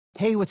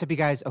Hey, what's up, you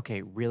guys?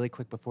 Okay, really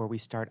quick before we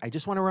start, I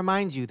just want to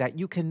remind you that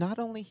you can not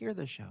only hear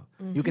the show,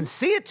 you can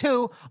see it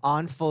too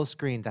on full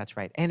screen. That's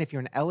right. And if you're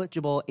an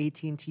eligible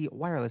AT&T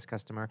wireless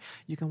customer,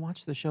 you can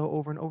watch the show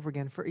over and over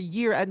again for a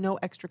year at no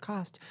extra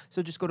cost.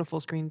 So just go to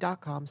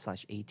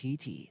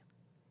fullscreen.com/ATT.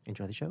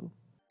 Enjoy the show.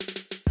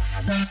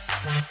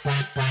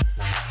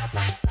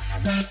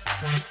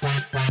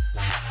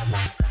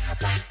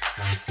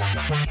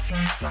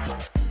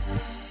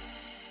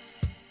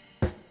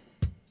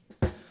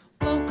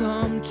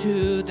 Welcome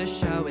to the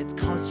show. It's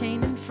called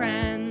Shane and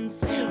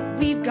Friends.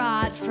 We've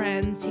got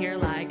friends here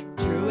like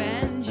Drew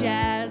and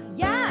Jess.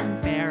 Yes.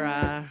 And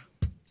Farrah.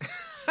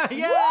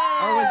 Yeah.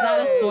 Or was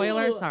that a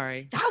spoiler?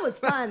 Sorry. That was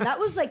fun. That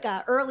was like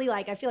a early,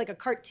 I feel like a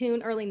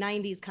cartoon, early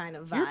 90s kind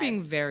of vibe. You're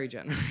being very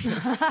generous.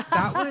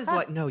 That was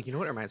like, no, you know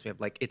what it reminds me of?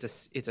 Like,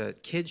 it's a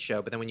kid's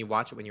show, but then when you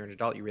watch it when you're an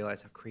adult, you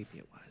realize how creepy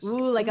it was.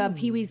 Ooh, like a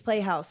Pee-wee's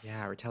Playhouse.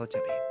 Yeah, or Teletubby.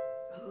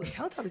 Ooh,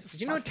 Teletubbies are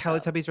Did you know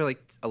Teletubbies are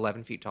like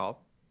 11 feet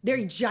tall? They're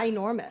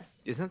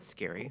ginormous. Isn't that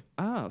scary?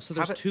 Oh, so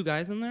there's two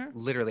guys in there?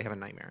 Literally have a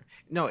nightmare.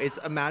 No, it's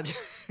imagine.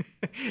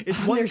 It's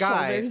On one their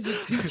guy. shoulders,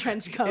 just in a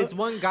trench coat. It's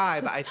one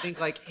guy, but I think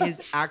like his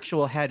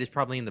actual head is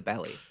probably in the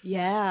belly,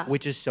 Yeah.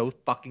 which is so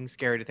fucking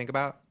scary to think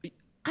about.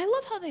 I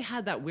love how they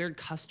had that weird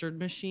custard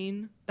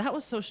machine. That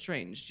was so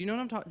strange. Do you know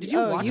what I'm talking? Did you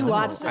Oh, watch you the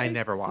watched whole- it? I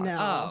never watched. No.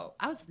 Oh,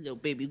 I was a little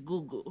baby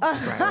goo-goo.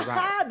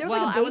 Right. There was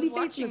Well, like I a was baby face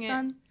in watching the it,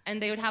 sun.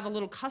 and they would have a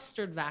little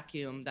custard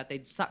vacuum that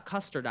they'd suck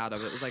custard out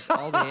of. It was like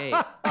all they ate.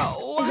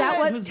 Is that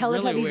what It was really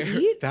Teletubbies weird.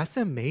 eat? That's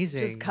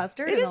amazing. Just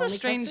custard? It and is a only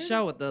strange custard?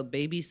 show with the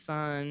baby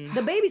son.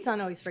 The baby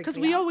son always freaks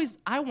Because me out.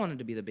 I wanted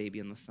to be the baby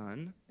in the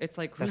sun. It's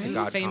like, That's who's a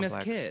this god famous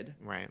complex. kid?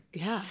 Right.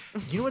 Yeah.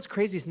 You know what's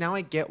crazy is now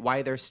I get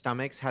why their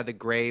stomachs had the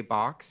gray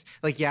box.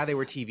 Like, yeah, they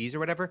were TVs or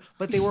whatever,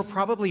 but they were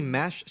probably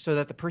mesh so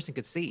that the person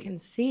could see. Can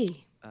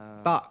see.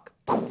 Fuck.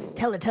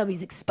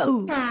 Teletubbies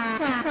exposed.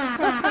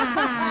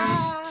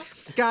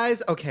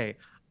 Guys, okay.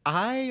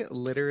 I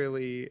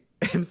literally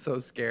am so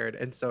scared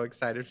and so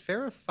excited.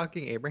 Farrah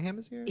fucking Abraham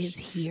is here. Is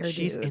here,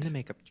 She's dude. in the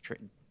makeup.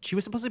 She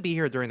was supposed to be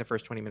here during the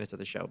first 20 minutes of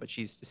the show, but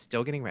she's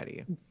still getting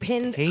ready.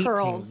 Pinned Painting,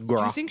 curls. Do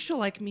girl. you think she'll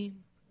like me?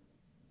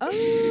 I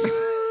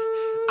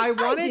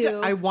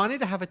do. wanted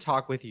to have a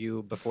talk with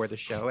you before the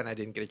show, and I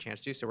didn't get a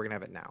chance to, so we're gonna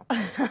have it now.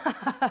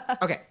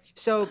 Okay,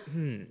 so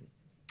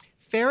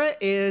Farrah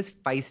is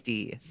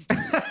feisty.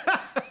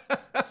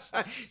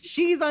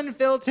 She's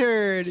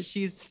unfiltered.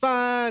 She's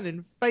fun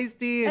and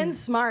feisty And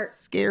smart.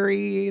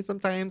 scary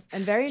sometimes,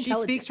 And very She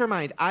intelligent. speaks her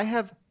mind. I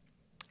have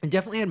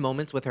definitely had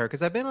moments with her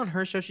because I've been on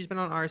her show. She's been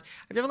on ours.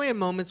 I've definitely had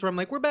moments where I'm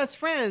like, we're best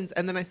friends,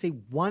 and then I say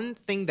one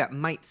thing that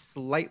might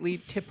slightly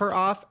tip her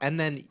off, and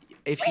then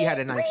if she had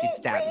a knife, she'd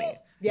stab me.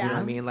 You know what I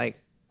Yeah. mean?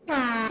 Like, well,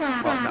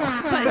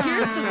 no. But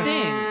here's the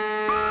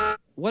thing.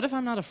 What if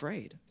I'm not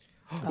afraid?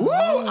 Woo!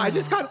 I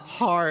just got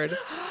hard.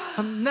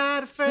 I'm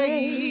not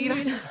afraid.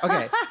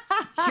 Okay.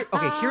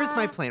 Here's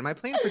my plan. My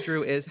plan for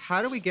Drew is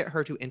how do we get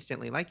her to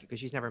instantly like you? Because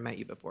she's never met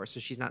you before, so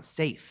she's not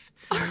safe.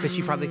 Because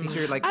she probably thinks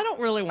you're like, I don't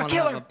really want to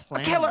killer, have a a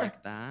plan killer.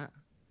 like that.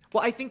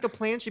 well, I think the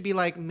plan should be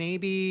like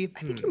maybe.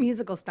 I think your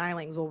musical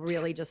stylings will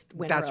really just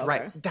win That's her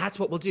right. over. That's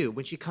what we'll do.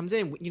 When she comes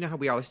in, you know how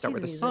we always start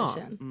She's with a a song.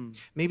 musician.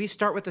 Maybe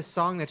start with a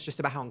song that's just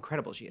about how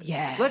incredible she is.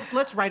 Yeah.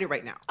 Let's write it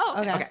right now. Oh,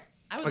 Okay. Okay.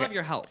 I would Okay. love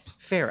your help.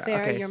 Farrah.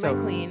 Farrah, okay, you're so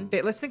my queen.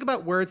 Let's think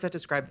about words that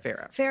describe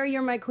Farrah. Farrah,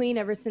 you're my queen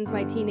ever since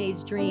my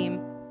teenage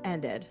dream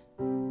ended.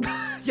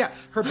 Yeah,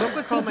 her book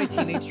was called My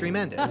Teenage Dream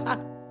Ended.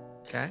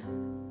 Okay?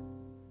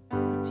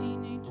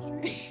 Teenage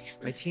dream.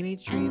 My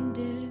Teenage Dream.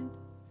 Ended.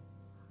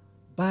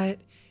 But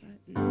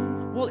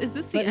Well, is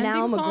this the But ending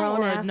now I'm a song or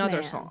grown-ass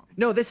another man. song?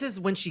 no, this is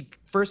when she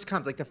first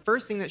comes. Like the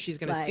first thing that she's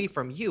going to Like, see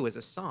from you is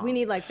a song. We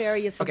need like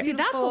Farrah, you're so Okay. See,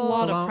 that's a beautiful.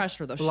 lot Blow- of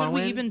pressure, though. Should blow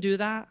we in. even do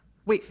that?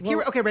 Wait,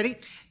 here. Okay, ready?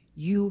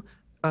 You,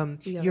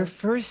 Yeah. your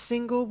first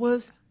single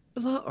was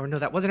blow. Or no,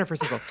 that wasn't her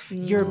first single.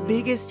 Your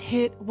biggest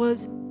hit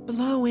was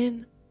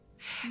blowin',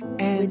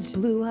 and Which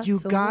blew us you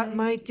got away.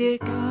 my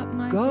dick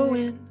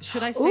going.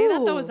 Should I say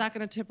that, though? Ooh. Is that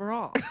going to tip her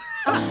off?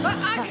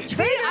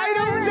 I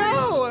don't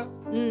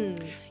know.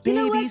 You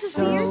know Baby, what? Just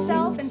so be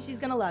yourself and she's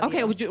going to love Okay,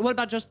 you. what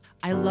about just,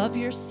 I love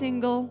your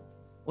single.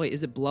 Wait,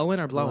 is it blowing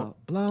or blow?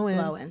 Blowing.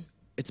 Blowing.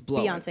 It's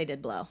blowing. Beyonce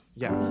did blow. I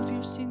Yeah. love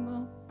your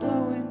single,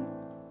 blowing.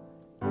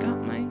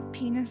 Got my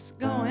penis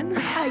going.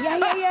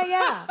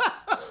 Yeah.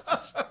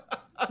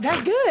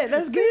 That's good.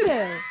 That's good.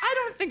 I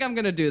don't think I'm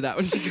gonna do that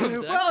when she comes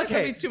in. Well, There's gonna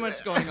okay. be too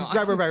much going on.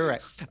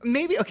 Right.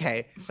 Maybe,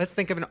 okay, let's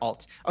think of an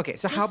alt. Okay,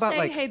 so Just how about say,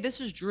 like, hey,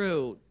 this is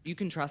Drew. You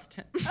can trust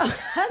him. There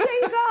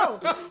you go.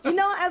 You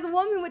know, as a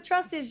woman with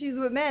trust issues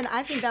with men,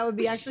 I think that would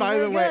be actually by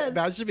the really way, good.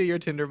 that should be your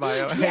Tinder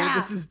bio. Yeah.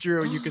 Hey, this is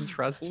Drew, you can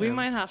trust we him.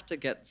 might have to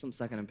get some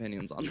second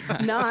opinions on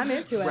that. No, I'm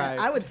into it. Right.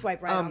 I would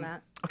swipe right on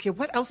that. Okay,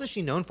 what else is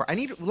she known for?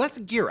 Let's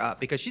gear up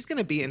because she's going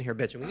to be in here,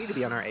 bitch, and we need to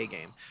be on our A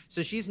game.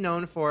 So she's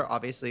known for,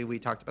 obviously, we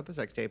talked about the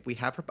sex tape.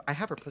 I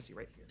have her pussy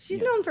right here. She's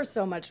known for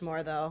so much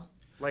more, though.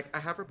 Like, I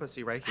have her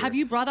pussy right here. Have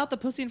you brought out the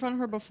pussy in front of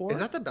her before? Is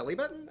that the belly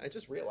button? I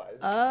just realized.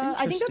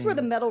 I think that's where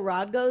the Interesting. metal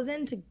rod goes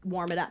in to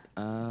warm it up.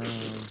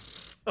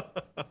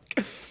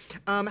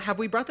 Have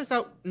we brought this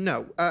out?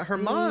 No. Her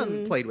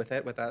mom played with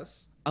it with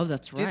us. Oh,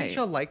 that's Do you think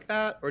she'll like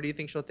that? Or do you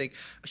think she'll think...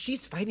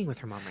 She's fighting with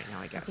her mom right now,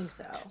 I guess. I think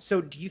so.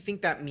 So do you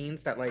think that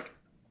means that, like...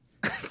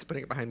 Just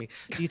putting it behind me.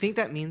 Do you think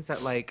that means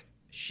that, like,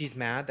 she's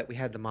mad that we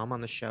had the mom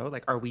on the show?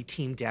 Like, are we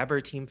Team Deb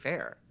or Team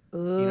Fair? Ooh,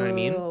 You know what I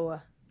mean?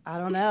 I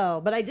don't know.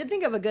 But I did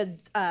think of a good,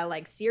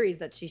 like, series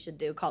that she should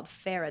do called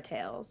Farrah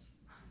Tales.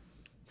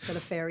 Instead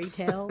of fairy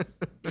tales.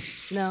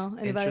 No?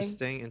 Anybody?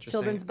 Interesting.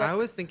 Children's books? I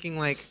was thinking,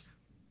 like,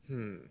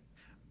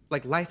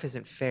 like, life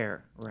isn't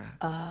fair, Rat.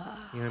 You know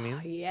what I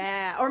mean?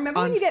 Yeah. Or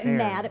remember when you get Unfair.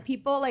 mad at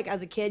people, like,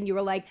 as a kid, and you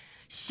were like,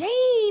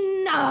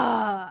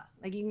 Shayna!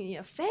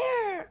 Like,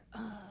 fair.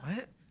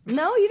 What?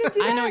 No, you didn't do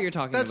that? I know what you're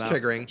talking That's about.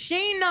 triggering.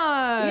 Shayna.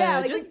 Yeah,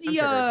 like, just I'm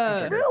yeah.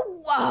 triggered.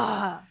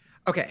 Ooh,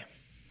 Okay.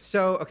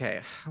 So,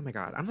 okay. Oh my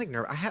God. I'm like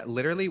nervous. I had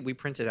literally, we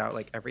printed out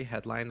like every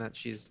headline that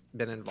she's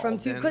been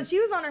involved in. Because she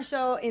was on our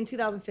show in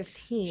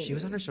 2015. She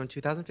was on her show in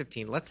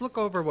 2015. Let's look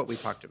over what we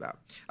talked about.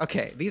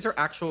 Okay. These are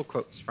actual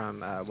quotes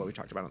from what we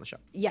talked about on the show.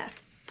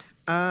 Yes.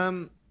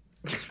 Um,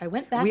 I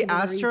went back. we and did a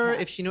asked her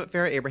recap. if she knew what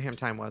Farrah Abraham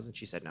time was, and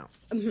she said no,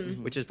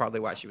 which is probably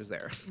why she was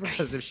there.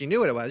 Because if she knew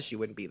what it was, she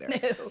wouldn't be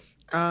there.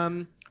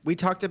 No. We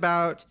talked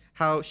about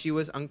how she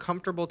was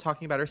uncomfortable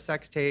talking about her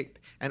sex tape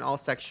and all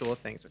sexual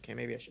things. Okay,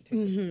 maybe I should take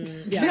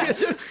it. Yeah.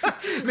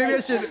 Maybe I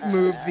should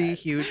move the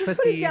huge Just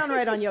put it pussy. down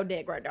right on your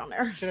dick, right down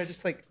there. Should I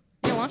just like...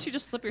 Yeah, why don't you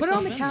just slip Put yourself it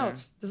on the in couch,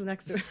 there? just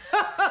next to it.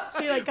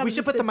 She, like, comes We should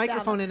and put the sits down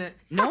microphone on- in it.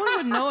 No one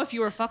would know if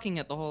you were fucking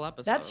it the whole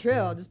episode. That's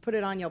true. Just put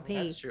it on your pee.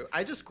 That's true.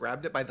 I just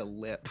grabbed it by the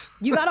lip.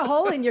 You got a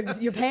hole in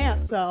your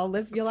pants, so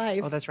live your life.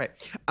 Oh, that's right.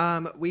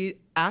 We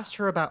asked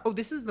her about... Oh,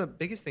 this is the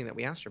biggest thing that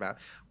we asked her about.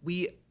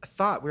 We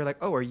were like,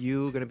 oh, are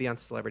you going to be on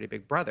Celebrity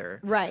Big Brother?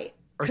 Right.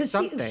 Or Because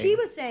something. she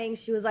was saying,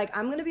 she was like,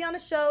 I'm going to be on a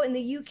show in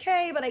the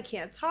UK, but I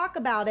can't talk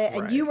about it.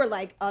 And Right. you were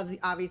like,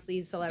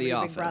 obviously, Celebrity The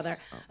Big Office. Brother,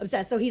 Oh.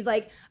 obsessed. So he's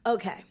like,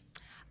 okay,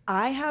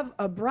 I have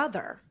a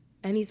brother,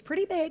 and he's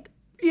pretty big.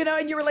 You know,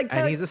 and you were like,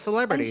 And he's a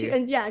celebrity.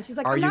 And she's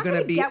like, Are I'm you not gonna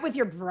going to be- get with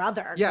your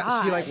brother. Yeah,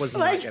 she, God. like, was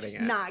not getting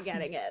it. Not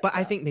getting it. But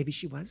I so. think maybe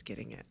she was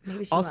getting it.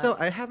 Maybe she also,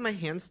 was. I have my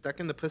hand stuck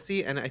in the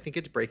pussy, and I think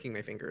it's breaking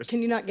my fingers.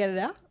 Can you not get it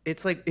out?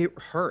 It's like, it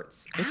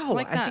hurts. It's Ow,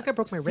 like I that think I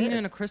broke my scene wrist.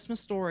 in A Christmas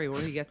Story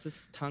where he gets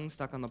his tongue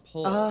stuck on the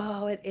pole.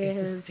 Oh, it It's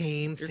is. the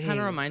same You're thing. kind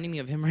of reminding me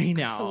of him right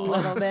now. A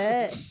little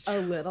bit. A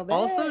little bit.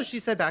 Also, she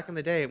said back in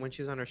the day when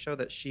she was on her show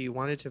that she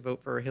wanted to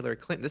vote for Hillary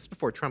Clinton. This is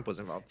before Trump was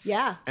involved.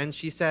 Yeah. And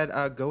she said,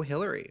 go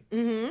Hillary.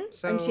 Mm-hmm.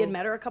 So, And she had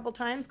met her a couple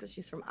times because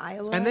she's from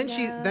Iowa. And then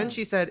yeah.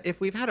 she said, if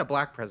we've had a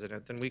black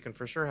president, then we can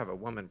for sure have a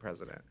woman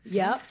president.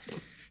 Yep.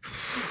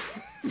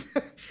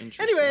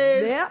 Interesting.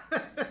 Anyways.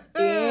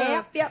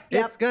 Yep.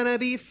 It's gonna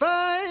be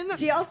fun.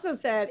 She also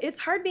said, it's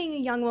hard being a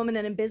young woman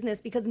and in business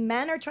because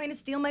men are trying to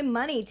steal my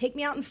money, take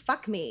me out and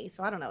fuck me.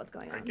 So I don't know what's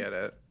going on. I get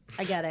it.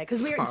 I get it.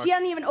 Because Fuck. she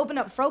hadn't even opened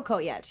up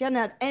Froco yet. She hadn't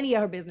had any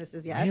of her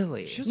businesses yet.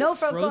 Really? She has No a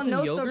Froco, frozen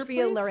no yogurt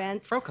Sophia place? Loren.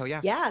 Froco,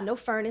 yeah. Yeah, no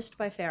Furnished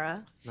by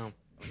Farrah. No.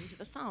 Into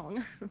the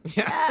song.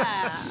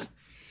 Yeah.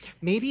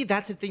 Maybe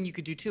that's a thing you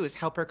could do too, is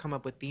help her come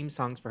up with theme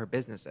songs for her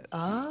businesses.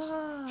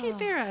 Oh. Hey,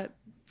 Farrah.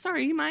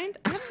 Sorry, you mind?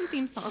 I have some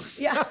theme songs.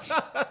 Yeah.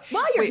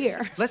 While you're Wait,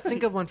 here. Let's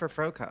think of one for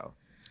Froco.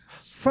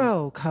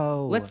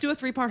 Froco. Let's do a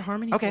 3-part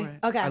harmony Okay. for it.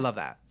 Okay. I love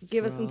that.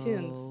 Give us some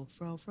tunes.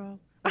 Fro.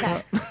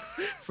 Okay.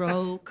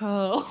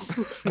 Froco.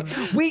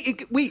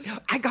 Wait,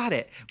 I got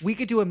it. We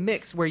could do a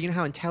mix where, you know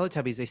how in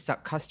Teletubbies they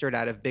suck custard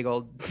out of big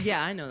old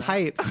Yeah, I know that.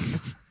 pipes.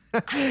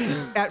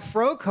 At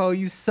Froco,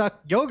 you suck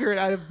yogurt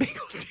out of big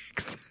old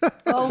dicks.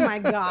 Oh my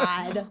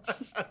God.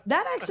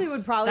 That actually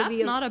would probably That's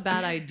be not a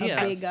bad a idea.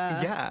 big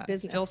Yeah.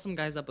 business. Fill some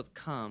guys up with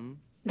cum.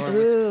 Or with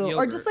Ooh, or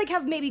yogurt. just like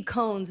have maybe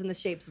cones in the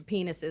shapes of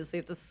penises, so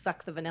you have to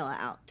suck the vanilla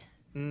out.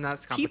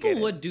 That's complicated.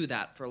 People would do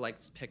that for like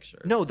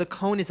pictures. No, the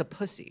cone is a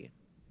pussy.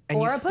 And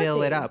Or you a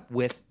fill it pussy. up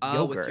with Oh,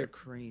 yogurt. with your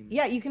cream.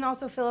 Yeah, you can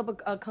also fill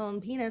up a cone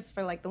penis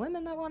for like the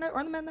women that want it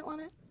or the men that want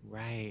it.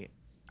 Right.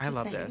 I Just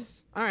love saying.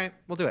 this. All right,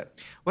 we'll do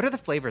it. What are the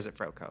flavors at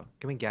Froco?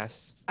 Can we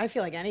guess? I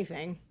feel like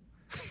anything.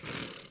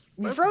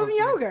 That's Frozen supposed to be-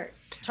 yogurt,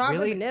 chocolate,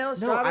 Really? vanilla, No,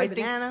 strawberry, I think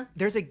banana.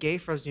 there's a gay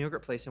frozen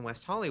yogurt place in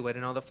West Hollywood,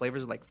 and all the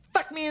flavors are like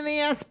 "fuck me in the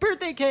ass"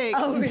 birthday cake.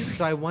 Oh, really?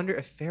 So I wonder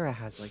if Farrah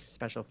has like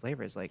special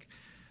flavors, like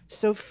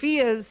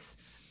Sophia's,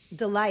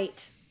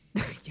 Delight.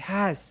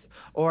 yes,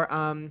 or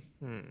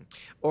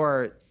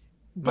or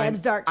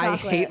Deb's dark I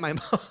chocolate. hate my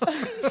mom.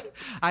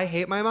 I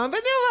hate my mom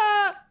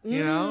vanilla.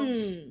 You know,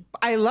 Mm.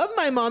 I love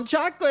my mom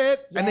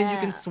chocolate, and then you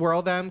can Yeah.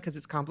 swirl them because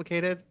it's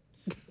complicated.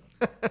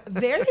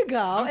 There you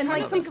go. And like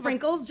trying some to think of a-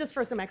 sprinkles just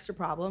for some extra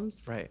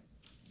problems. Right.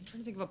 I'm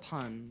trying to think of a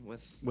pun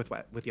with. With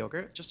what? With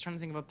yogurt? Just trying to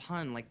think of a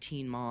pun like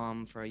teen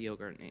mom for a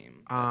yogurt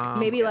name.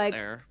 Maybe Get like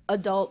there.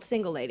 adult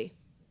single lady.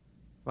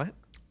 What?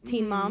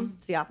 Teen mom,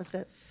 it's the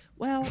opposite.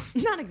 Well,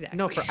 not exactly.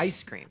 No, for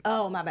ice cream.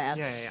 Oh, my bad.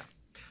 Yeah.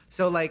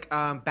 So like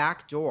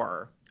back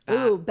door.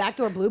 Ooh,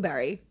 backdoor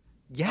blueberry.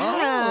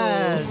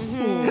 Yes.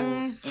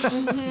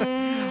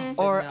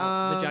 Or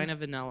vagina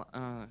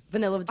vanilla.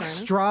 Vanilla vagina.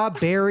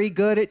 strawberry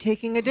good at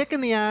taking a dick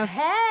in the ass.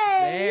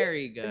 Hey.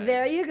 Very good.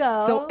 There you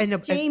go. So,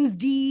 and James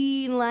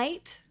Dean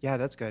Light. Yeah,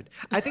 that's good.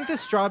 I think the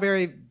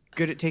strawberry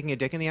good at taking a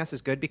dick in the ass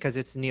is good because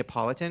it's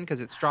Neapolitan, because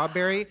it's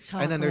strawberry,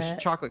 and then there's Chocolate.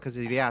 chocolate because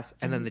of the ass,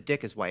 and then the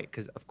dick is white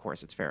because of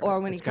course it's Farrah. Or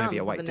when it's he gonna comes, be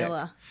a white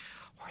vanilla.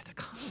 dick. Or the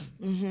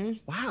cum.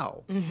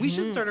 Wow. We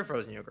should start a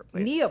frozen yogurt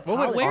place.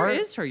 Neapolitan. Where our-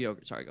 is her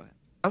yogurt? Sorry, go ahead.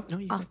 Oh no,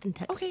 you go. Austin,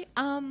 Texas. Okay,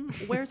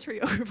 where's her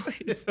yogurt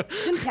place?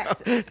 It's in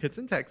Texas. It's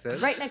in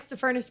Texas. Right next to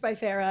Furnished by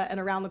Farrah and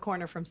around the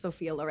corner from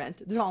Sophia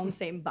Laurent. They're all in the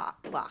same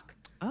block.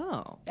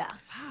 Oh. Yeah.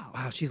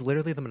 Wow, she's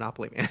literally the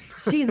Monopoly man.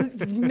 She's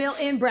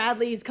Milton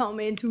Bradley's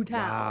coming to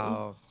town.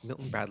 Wow.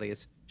 Milton Bradley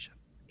is.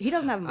 He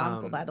doesn't have a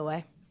monocle, by the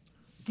way.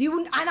 Do you?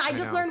 And I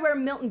just know. learned where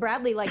Milton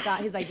Bradley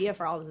got his idea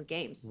for all of his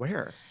games.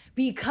 Where?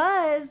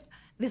 Because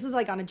this was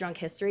on a drunk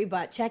history,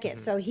 but check it.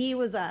 So he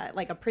was a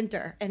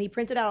printer, and he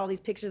printed out all these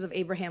pictures of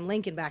Abraham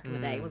Lincoln back in the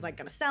day. He was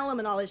gonna sell them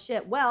and all this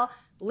shit. Well,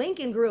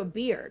 Lincoln grew a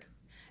beard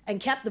and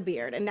kept the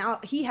beard, and now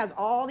he has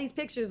all these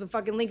pictures of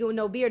fucking Lincoln with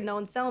no beard. No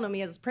one's selling them. He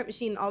has his print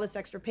machine and all this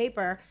extra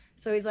paper.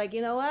 So he's like,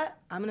 you know what?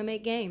 I'm gonna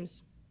make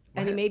games.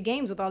 And he made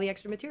games with all the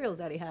extra materials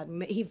that he had.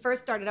 He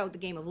first started out with the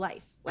game of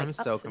life, I'm ups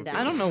so and confused. downs.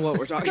 I don't know what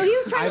we're talking So he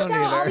was trying I to don't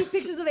sell all either. these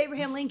pictures of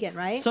Abraham Lincoln,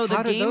 right? So the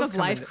How did Game those of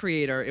come Life into-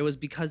 creator, it was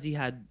because he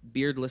had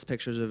beardless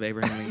pictures of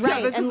Abraham Lincoln.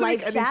 Right, that and doesn't make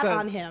life any sat sense.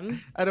 on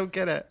him. I don't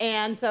get it.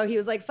 And so he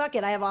was like, fuck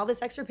it, I have all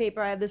this extra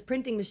paper, I have this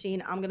printing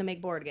machine, I'm gonna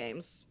make board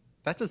games.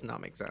 That does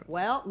not make sense.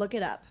 Well, look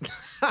it up.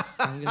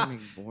 I'm gonna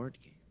make board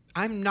games.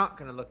 I'm not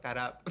gonna look that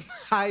up.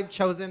 I've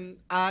chosen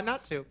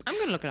not to. I'm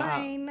gonna look it up.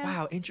 Fine.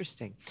 Wow,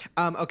 interesting.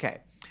 Okay,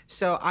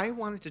 so I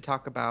wanted to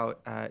talk about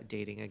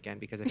dating again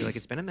because I feel like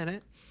it's been a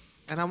minute,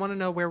 and I want to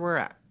know where we're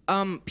at.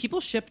 People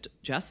shipped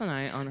Jess and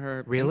I on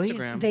her Really?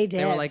 Instagram. They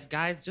They were did. like,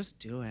 guys, just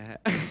do it.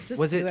 Just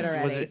Was do it it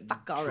already. was it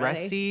Fuck already.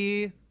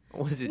 dressy?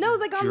 Was it No, it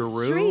was on Drew?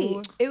 the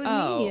street. It was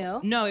me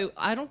and you. No,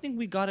 I don't think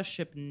we got a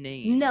ship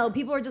name. No,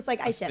 people were just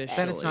like, I ship Official. it.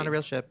 Then it's not a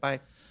real ship. Bye.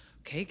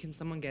 Okay, can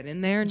someone get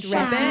in there and ship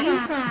Dressy. it?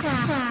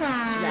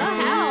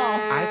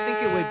 I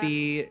think it would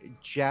be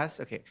Jess.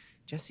 Okay,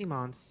 Jesse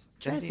Mons.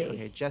 Jesse. Dressy.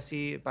 Okay,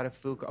 Jesse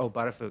Buttafuoco. Oh,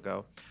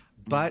 Buttafuoco.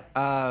 But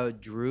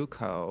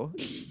Drewco.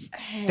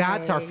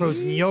 That's our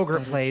frozen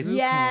yogurt place.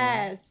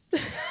 Yes.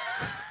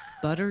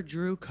 Butter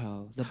Drew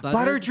Co. The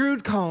Butter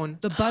Drewed cone.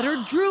 The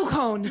Butter Drew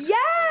Cone.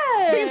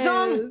 Yes. Theme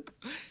song.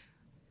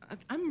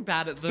 I'm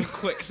bad at the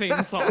quick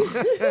theme song.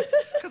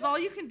 Because all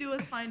you can do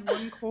is find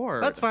one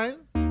chord. That's fine.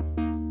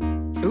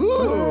 Butter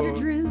Ooh.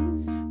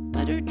 Drew.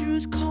 Butter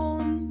Drew's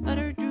cone.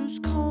 Butter Drew's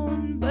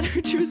cone.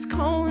 Butter Drew's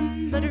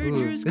cone. Butter Ooh,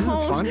 Drew's this is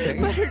cone.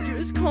 haunting. Butter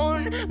Drew's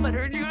cone.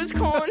 Butter Drew's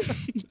cone.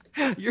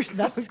 You're so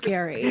That's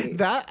scary.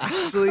 That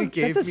actually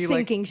gave That's a me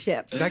sinking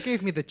ship. that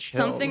gave me the chills.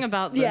 Something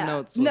about the Yeah.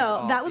 notes. Was No,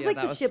 off. that was Yeah, like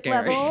that the was ship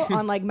scary. level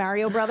on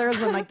Mario Brothers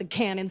when the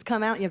cannons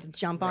come out and you have to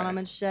jump on Right. them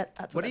and shit.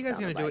 That's What what are you guys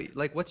gonna sounded do?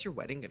 Like, what's your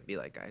wedding gonna be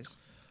like, guys?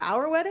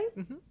 Our wedding?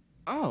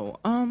 Oh,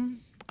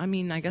 I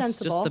mean, I guess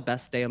Sensible. just the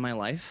best day of my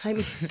life. I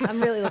mean,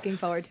 I'm really looking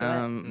forward to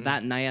it.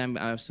 That night, I'm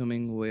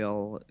assuming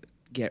we'll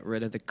get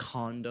rid of the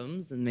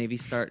condoms and maybe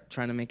start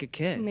trying to make a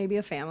kid. Maybe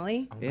a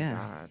family. Oh Yeah. my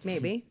god.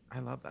 Maybe. I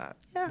love that.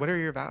 Yeah. What are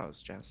your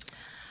vows, Jess?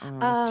 Do you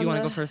want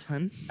to go first,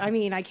 hun? I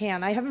mean, I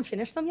can. I haven't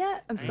finished them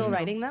yet. I'm still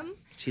writing them.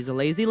 She's a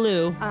lazy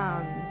Lou.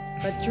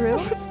 But Drew,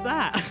 What's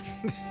that?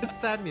 It's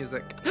sad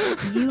music.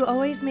 you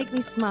always make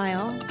me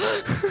smile,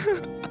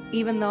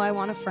 even though I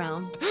want to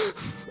frown.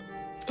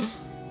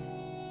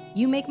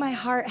 You make my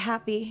heart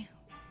happy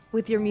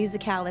with your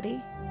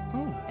musicality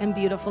Oh. and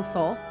beautiful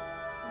soul.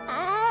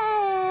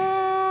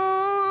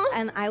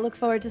 And I look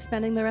forward to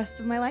spending the rest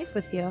of my life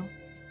with you.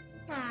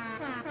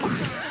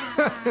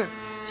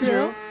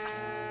 Drew?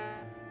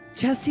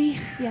 Jessie,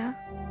 Yeah.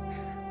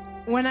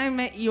 when I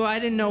met you, I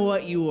didn't know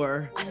what you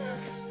were.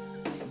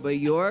 But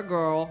you're a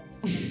girl.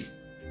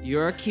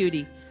 You're a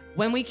cutie.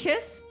 When we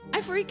kiss,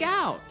 I freak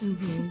out.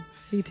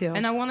 Me too.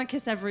 And I want to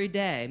kiss every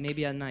day,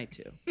 maybe at night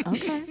too.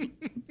 Okay.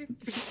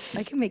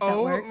 I can make that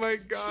work. my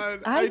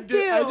god. I I do.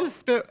 just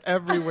spit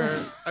everywhere.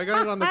 I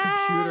got it on the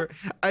computer.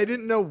 I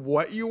didn't know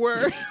what you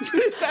were. What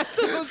is that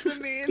supposed to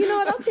mean? You know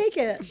what? I'll take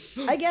it.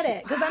 I get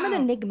it. Because I'm an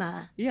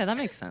enigma. Yeah, that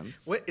makes sense.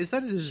 What is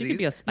that a disease? She could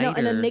be a No, spider.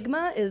 an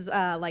enigma is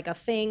like a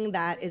thing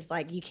that is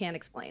like you can't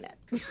explain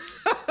it.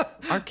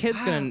 Our kid's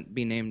gonna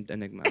be named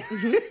Enigma.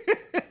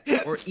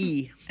 Or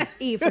E.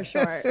 E for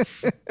short.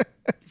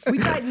 We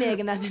tried Nig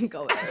and that didn't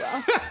go very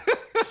well.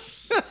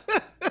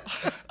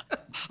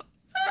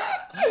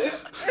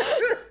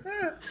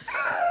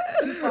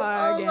 Too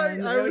far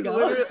again. There we go.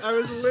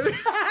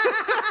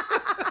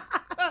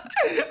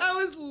 I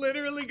was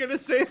literally gonna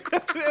say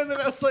that, and then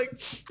I was like,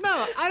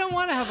 "No, I don't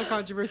want to have a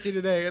controversy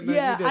today." And then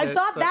Yeah, you did I it,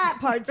 thought so- that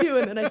part too,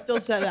 and then I still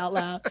said it out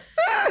loud.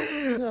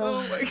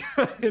 Oh my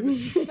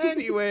god.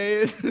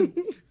 Anyway,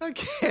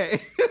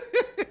 okay.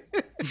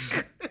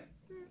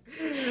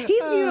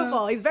 He's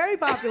beautiful. He's very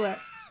popular.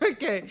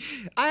 Okay,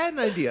 I had an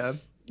idea.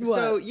 What?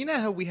 So you know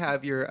how we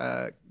have your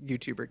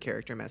YouTuber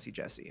character, Messy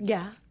Jessie.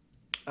 Yeah.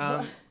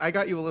 I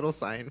got you a little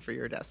sign for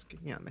your desk.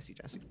 Yeah, Messy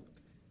Jessie.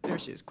 There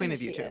she is, queen of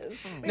She YouTube. is.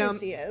 Now, There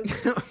she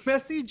is.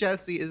 Messy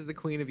Jessie is the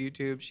queen of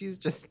YouTube. She's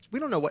just, we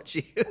don't know what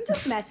she is.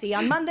 Just messy.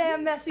 On Monday,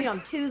 I'm messy.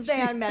 On Tuesday,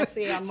 I'm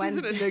messy. On She's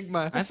Wednesday. an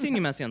enigma. I've seen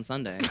you messy on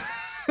Sunday.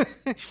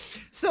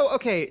 So,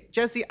 okay,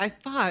 Jessie, I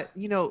thought,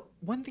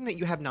 one thing that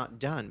you have not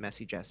done,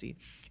 Messy Jessie,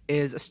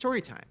 is a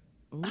story time.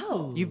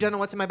 Oh. You've done a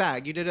What's in My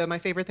Bag. You did my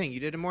favorite thing. You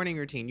did a morning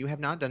routine. You have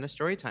not done a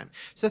story time.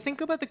 So think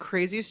about the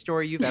craziest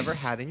story you've ever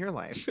had in your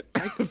life.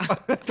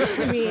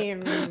 I mean,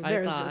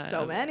 there's just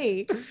so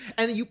many.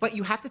 But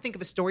you have to think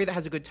of a story that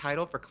has a good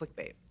title for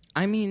clickbait.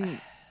 I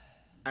mean,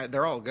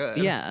 They're all good.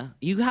 yeah.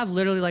 You have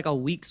literally like a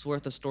week's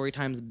worth of story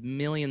times,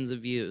 millions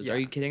of views. Yeah. Are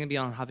you kidding? It'd be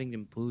on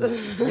Huffington Post.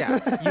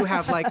 Yeah, you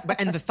have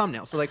and the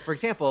thumbnail. So, like, for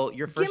example,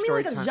 your first Give me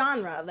story like a time.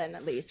 genre then,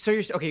 at least. So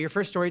your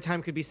first story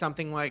time could be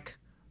something like,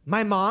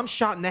 my mom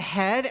shot in the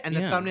head, and the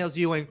Yeah. thumbnail's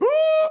you going,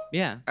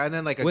 Yeah. and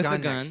then like a With a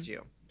gun gun. next to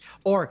you.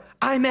 Or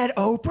I met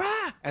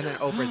Oprah, and then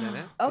Oprah's in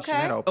it. So she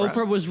Okay. met Oprah.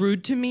 Oprah was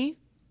rude to me.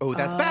 Oh,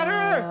 that's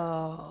better.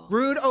 Oh.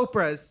 Rude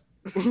Oprahs.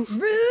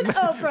 Rude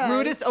Oprah.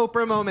 Rudest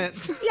Oprah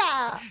moments.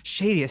 Yeah.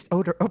 Shadiest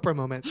Oprah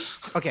moments.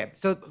 Okay,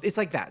 so it's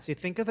like that. So you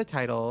think of a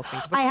title.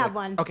 Think of a I have click-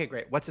 one. Okay,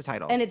 great. What's the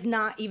title? And it's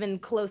not even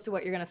close to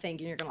what you're going to think,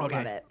 and you're going to okay.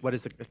 love it. What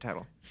is the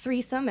title?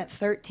 Threesome at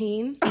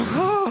 13.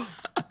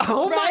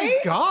 Oh my Right?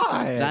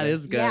 God. That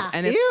is good. Yeah.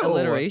 And it's Ew.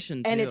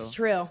 alliteration, too. And it's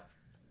true.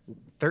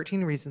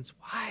 13 Reasons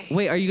Why.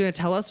 Wait, are you going to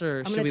tell us or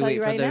I'm should going to we tell wait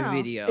you for right the now.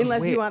 video?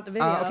 Unless Wait, you want the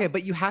video. okay,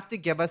 but you have to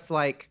give us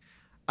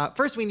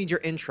first we need your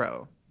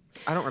intro.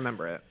 I don't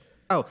remember it.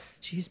 Oh,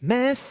 she's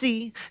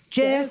messy,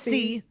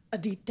 Jessie.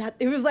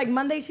 It was like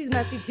Monday she's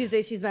messy,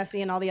 Tuesday she's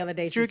messy, and all the other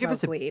days Sure, she give us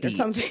smokes a weed or beat.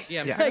 something.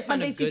 Yeah, I'm Yeah. trying to Like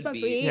find a Monday she good smokes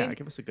beat. weed. Yeah,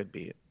 give us a good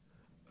beat.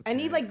 I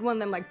need like one of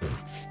them like,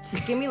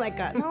 just give me like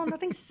a, no,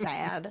 nothing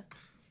sad.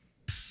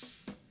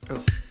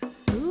 Oh.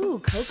 Ooh,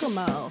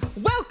 Kokomo.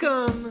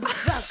 Welcome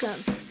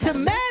Welcome to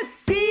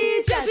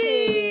Messy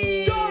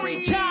Jessie.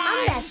 Story time.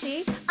 I'm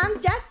messy. I'm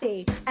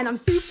Jessie, and I'm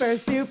super,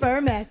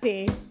 super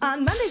messy.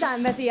 On Mondays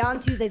I'm messy. On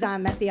Tuesdays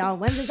I'm messy. On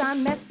Wednesdays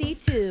I'm messy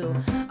too.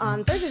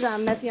 On Thursdays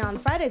I'm messy. On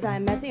Fridays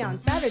I'm messy. On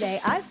Saturday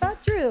I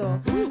fuck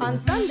Drew. On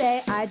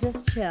Sunday I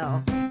just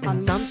chill.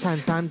 And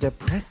sometimes I'm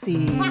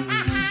depressy. I'm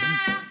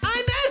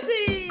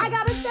messy. I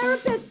got a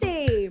therapist.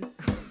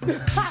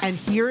 And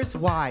here's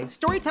why.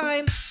 Story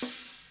time.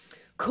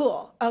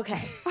 Cool.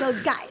 Okay, so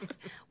guys,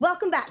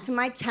 welcome back to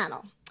my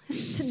channel.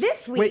 To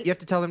this week. Wait, you have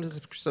to tell them to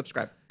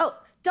subscribe. Oh,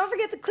 don't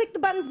forget to click the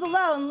buttons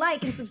below and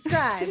like and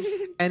subscribe.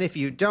 And if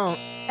you don't,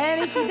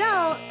 And if you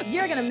don't,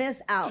 you're gonna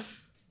miss out.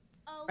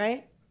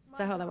 Right? Is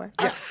that how that works?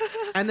 yeah.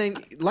 And then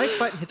hit the like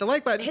button.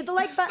 Hit the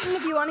like button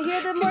if you want to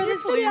hear more of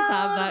this Please video.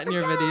 have that in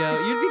your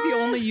video. You'd be the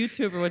only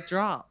YouTuber with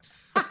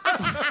drops.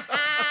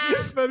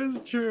 That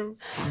is true.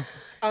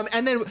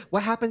 And then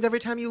what happens every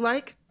time you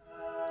like?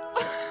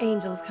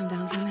 Angels come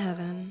down from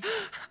heaven.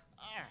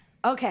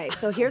 Okay,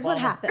 so here's what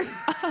happened.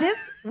 This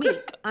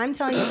week, I'm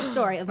telling you the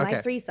story of my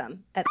Okay.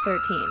 threesome at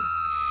 13.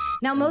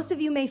 Now, most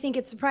of you may think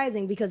it's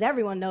surprising because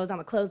everyone knows I'm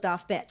a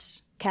closed-off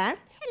bitch, okay?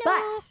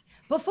 But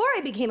before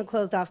I became a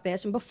closed-off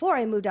bitch and before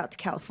I moved out to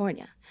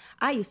California,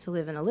 I used to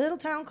live in a little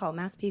town called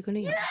Massapequa, New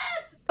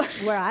York,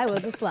 where I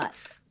was a slut.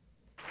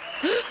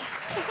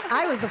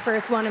 I was the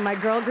first one in my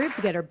girl group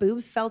to get her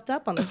boobs felt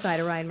up on the side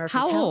of Ryan Murphy's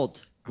How house.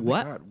 old? Oh my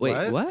What? God, Wait,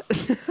 what? what?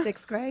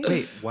 6th grade.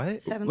 Wait, what?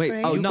 7th Wait,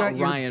 grade. oh, You not got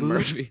your Ryan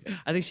boobs- Murphy.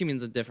 I think she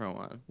means a different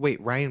one.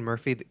 Wait, Ryan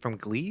Murphy from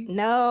Glee?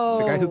 No.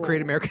 The guy who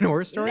created American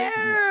Horror Story?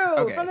 No,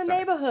 Okay, from the sorry.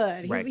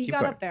 neighborhood. Right, He keep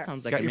got going. up there.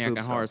 Sounds like Got your American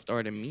boobs Horror out.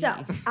 Story to me. So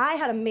I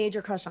had a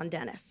major crush on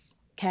Dennis.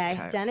 Okay,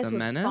 Okay. Dennis The was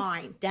Menace?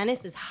 fine.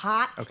 Dennis is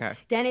hot. Okay.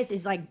 Dennis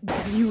is like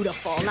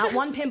beautiful. Not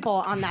one pimple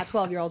on that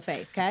 12-year-old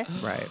face. Okay.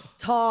 Right.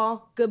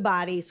 Tall, good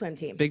body, swim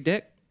team, Big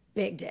dick?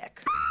 big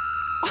dick.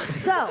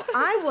 So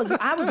I was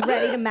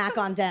ready to mac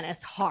on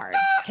Dennis hard.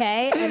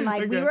 Okay, and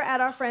like we were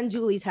at our friend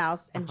Julie's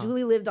house, and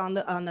Julie lived on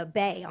the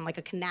bay on like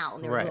a canal,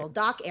 and there was Right. a little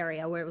dock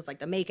area where it was like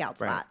the makeout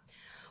Right. spot.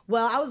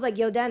 Well, I was like,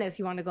 yo, Dennis,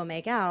 you want to go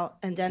make out?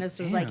 And Dennis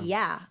was like, Damn.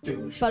 yeah,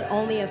 but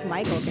only if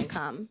Michael can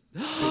come.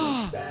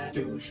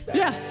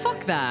 Yeah,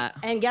 fuck that.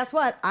 And guess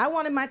what? I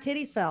wanted my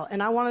titties felt,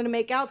 and I wanted to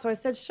make out, so I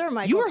said, sure,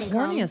 Michael You were can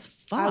horny come. as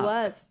fuck. I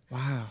was.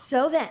 Wow.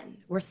 So then,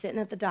 we're sitting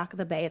at the dock of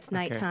the bay. It's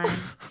nighttime.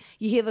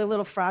 You hear the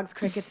little frogs,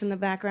 crickets in the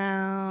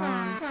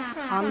background.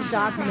 On the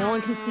dock, no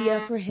one can see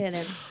us. We're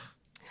hidden.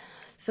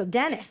 So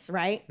Dennis,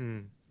 right?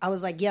 I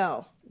was like,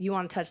 yo, you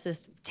want to touch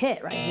this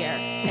tit right here?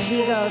 And he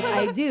goes,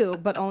 I do,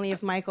 but only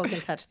if Michael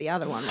can touch the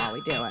other one while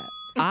we do it.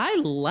 I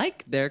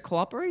like their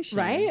cooperation.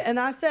 Right? And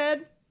I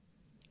said,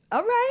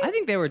 all right. I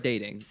think they were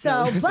dating.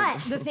 So, No. but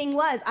the thing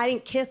was, I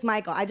didn't kiss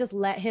Michael. I just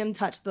let him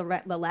touch the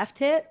left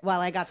tit while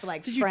I got to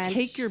like Did you French.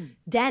 take your-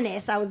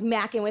 Dennis? I was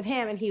macking with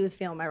him, and he was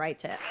feeling my right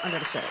tit under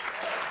the shirt.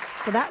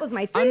 So that was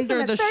my threesome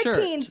Under at the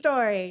 13 shirt.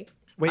 story.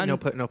 Wait, no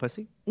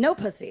pussy? No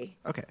pussy.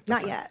 Okay. that's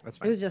Not fine. yet. That's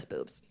It fine. was just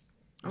boobs.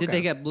 Did Okay.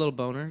 they get little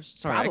boners?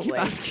 Sorry, Probably.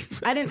 I keep asking.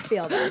 I didn't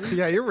feel them.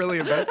 Yeah, you're really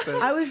invested.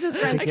 I was just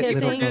French get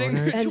little kissing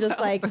boners. and just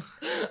like,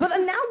 but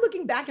now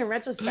looking back in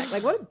retrospect,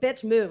 like what a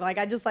bitch move. Like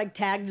I just like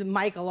tagged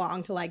Mike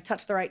along to like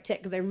touch the right tit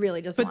because I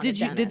really just But wanted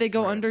did they Dennis.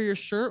 go under your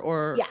shirt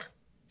or? Yeah.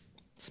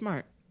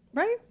 Smart.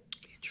 Right?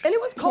 And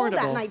it was cold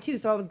Portable. that night too,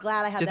 so I was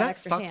glad I had Did that that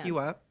extra fuck hand. you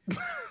up?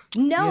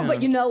 No, Yeah.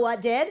 but you know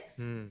what did?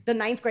 The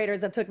 9th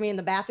graders that took me in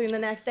the bathroom the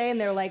next day, and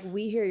they're like,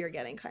 "We hear you're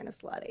getting kind of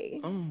slutty."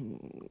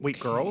 Wait,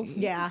 girls?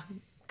 Yeah.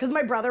 Because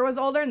my brother was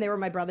older, and they were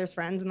my brother's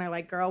friends, and they're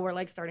like, "Girl, we're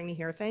like starting to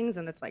hear things,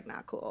 and it's like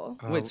not cool."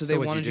 Wait, so so they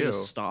what'd wanted you you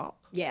do? to stop?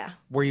 Yeah.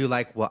 Were you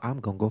like, well, I'm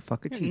gonna go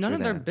fuck a teacher None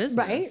of their then?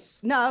 business. Right?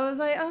 No, I was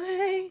like,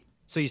 okay.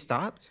 So you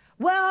stopped?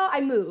 Well,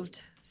 I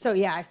moved. So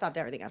yeah, I stopped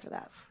everything after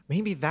that.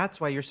 Maybe that's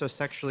why you're so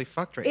sexually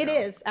fucked right It now.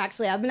 is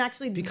actually. I've been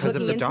actually Because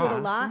of looking the into it doc.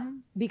 a lot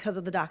because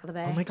of the Dock of the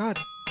Bay. Oh my God.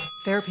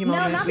 Therapy No,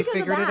 moment. not We because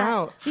figured of that. it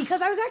out.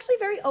 Because I was actually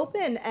very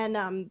open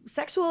and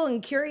sexual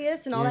and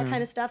curious and all that Yeah.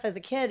 kind of stuff as a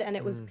kid. And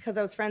it was because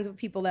I was friends with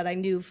people that I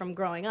knew from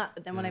growing up.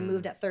 But then when I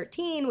moved at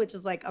 13, which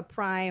is like a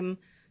prime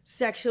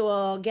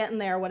sexual, getting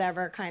there,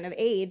 whatever kind of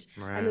age,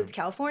 I Right. moved to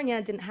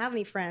California, didn't have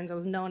any friends. I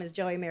was known as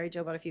Joey, Mary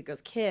Jo, but a few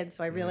goes kids.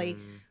 So I really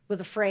was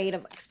afraid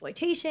of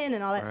exploitation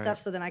and all that Right.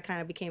 stuff. So then I kind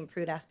of became a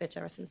prude ass bitch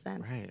ever since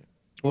then. Right.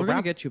 We're gonna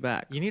wrap- get you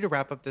back. You need to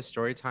wrap up this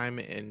story time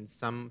in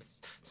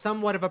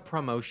somewhat of a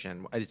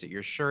promotion. Is it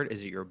your shirt?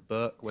 Is it your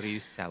book? What are you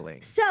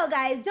selling? So,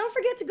 guys, don't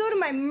forget to go to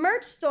my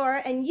merch store,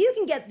 and you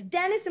can get the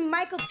Dennis and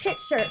Michael Tit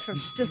shirt for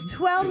just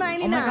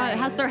 $12.99. Oh my God, it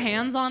has their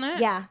hands on it?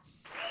 Yeah,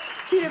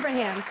 2 different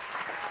hands.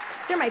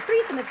 They're my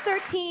threesome at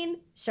 13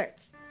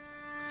 shirts.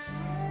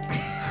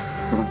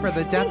 For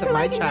the death Thanks of for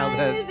my liking,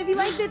 childhood. guys. If you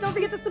liked it, don't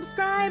forget to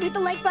subscribe, hit the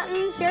like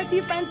button, share it to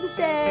your friends, and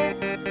share.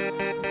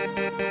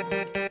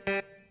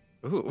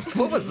 Ooh,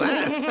 what was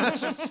that?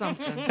 Just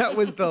something. That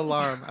was the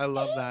alarm. I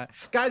love that.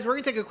 Guys, we're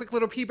going to take a quick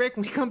little pee break.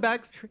 When we come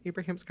back,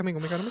 Abraham's coming. Oh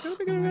my God, oh my God, oh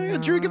my God, oh my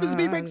God. Drew, give us a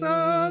pee break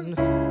song.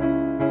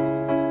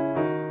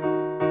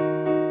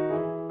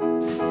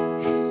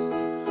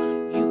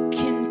 You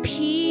can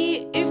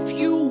pee if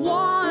you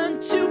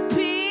want to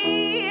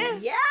pee.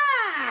 Yeah!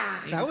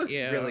 That was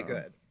Yeah. really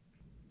good.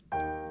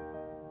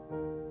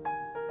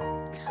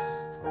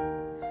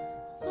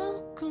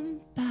 Welcome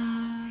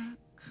back.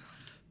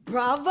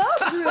 Bravo,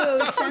 Drew.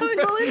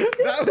 Sensible and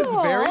simple. That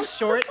was very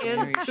short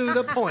and Very to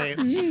the point.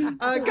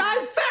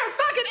 Guys, Farrah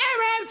fucking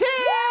Abraham's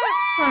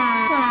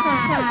here!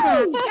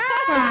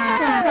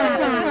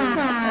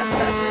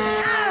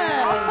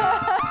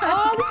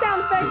 All the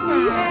sound effects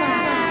we have.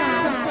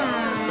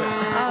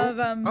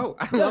 Oh,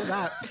 I love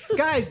that.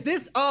 Guys,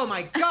 oh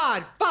my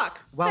God, fuck.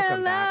 Welcome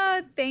Hello,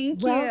 back.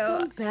 thank you.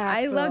 Welcome back,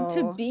 I love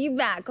girl. to be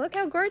back. Look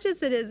how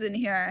gorgeous it is in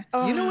here.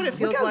 You know what it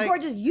feels Look how like?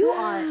 gorgeous you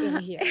are in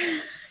here.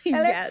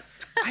 Yes.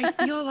 I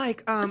feel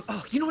like,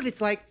 you know what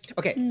it's like?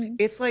 Okay,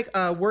 it's like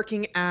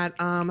working at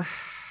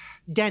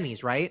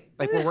Denny's, right?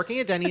 Like we're working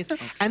at Denny's,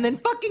 and then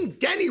fucking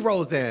Denny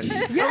rolls in.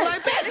 You're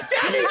like, bitch,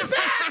 Denny's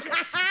back!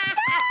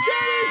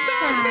 Denny's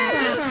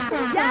back!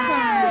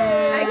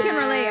 I can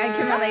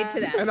relate to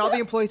that. And all the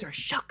employees are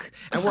shook,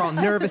 and we're all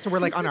nervous, and we're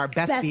like on our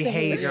best Best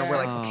behavior, and we're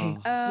like, behavior.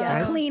 okay, Yeah,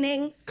 guys,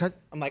 cleaning.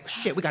 I'm like,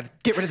 shit, we gotta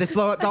get rid of this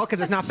blow up doll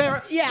because it's not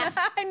fair. Yeah.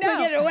 I know.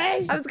 Get it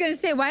away. I was gonna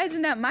say, why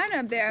isn't that mine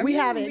up there? We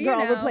have it, You girl.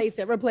 know. Replace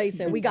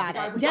it. We got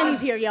it.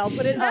 Denny's here, y'all.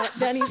 Put it up.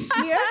 Denny's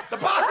here. The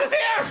boss is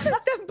here!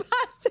 The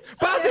boss.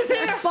 Boss is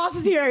here! Boss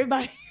is here,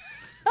 everybody.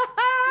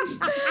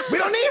 We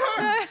don't need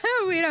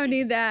her! We don't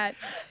need that.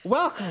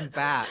 Welcome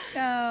back.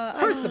 No,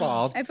 First of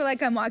all, I feel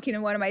like I'm walking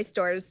in one of my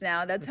stores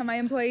now. That's how my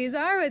employees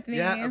are with me.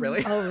 yeah,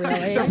 really? Oh,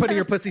 really? They're putting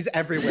your pussies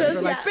everywhere.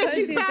 They're like, yeah. bitch,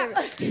 she's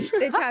back.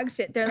 They talk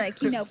shit. They're like,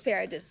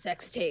 Farrah did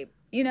sex tape.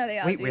 You know they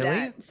all Wait, do really?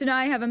 that. So now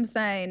I have them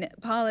sign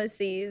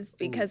policies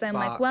because I'm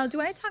fuck. like, well,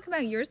 do I talk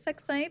about your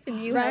sex life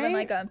and you having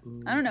Right? like a,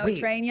 I don't know, Wait,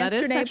 train that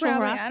is yesterday sexual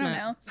probably. I don't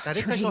harassment. know. That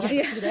is sexual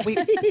Yeah.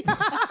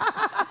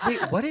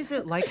 Wait, what is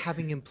it like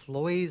having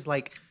employees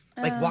like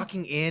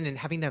walking in and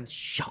having them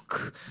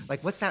shook?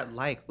 Like, what's that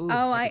like? Ooh,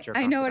 Oh, I could jerk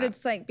I off know to what that.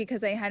 it's like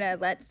because I had to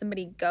let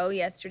somebody go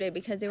yesterday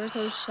because they were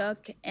so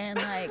shook and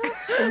like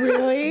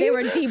Really? they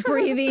were deep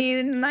breathing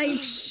and like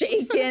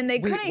shaking. They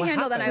couldn't what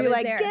handle that I happened? was You're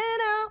like, there. get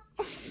out.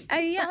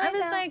 Yeah, I Find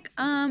was out.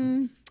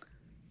 like,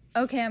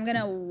 okay, I'm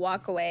gonna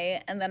walk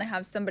away and then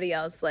have somebody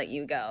else let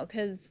you go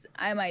because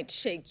I might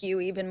shake you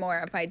even more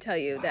if I tell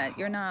you that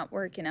you're not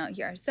working out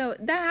here. So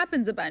that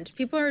happens a bunch.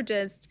 People are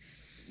just,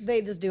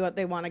 They just do what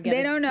they want to get. they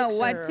a don't know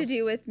what picture. to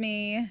do with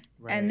me.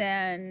 Right. And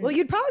then Well,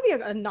 you'd probably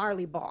be a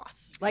gnarly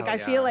boss. Like, Oh, I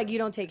yeah. feel like you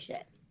don't take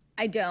shit.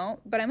 I don't,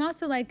 but I'm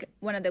also like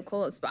one of the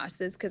coolest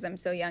bosses because I'm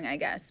so young, I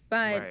guess.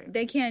 But Right.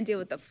 they can't deal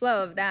with the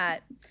flow of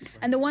that.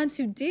 And the ones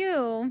who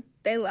do,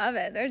 they love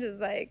it. They're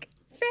just like,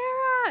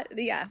 Farrah.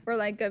 Yeah, we're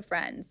like good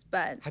friends.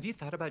 But Have you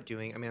thought about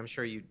doing? I mean, I'm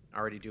sure you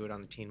already do it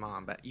on the Teen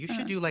Mom, but you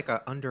should do like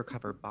a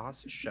undercover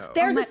boss show.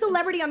 There's my- a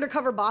celebrity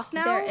undercover boss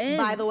now, There is.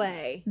 by the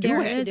way. there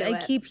We should is. do I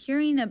it. keep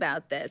hearing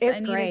about this. It's I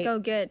need great. to go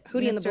get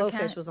Hootie and the Mr. Blowfish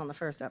Cat. was on the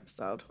first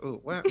episode. Ooh,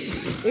 what?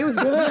 It was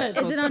good.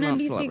 Is it on Not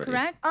NBC, celebrities.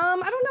 correct? I don't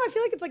know. I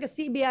feel like it's like a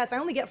CBS. I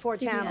only get 4 CBS.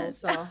 channels,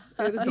 so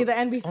it was either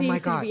NBC, Oh my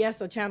God.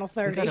 CBS, or Channel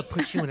We 30. gotta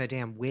put you in a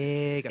damn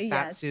wig, a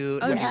fat Yes. suit.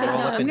 Oh and shit! you roll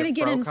No, up I'm gonna into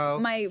get in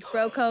Froco. my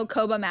Froco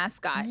Koba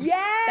mascot.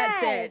 Yes.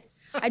 That's it.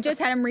 I just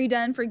had him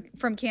redone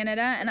from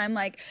Canada, and I'm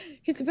like,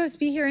 he's supposed to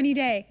be here any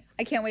day.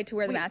 I can't wait to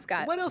wear the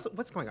mascot. What else?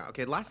 What's going on?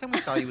 Okay, last time we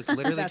saw you was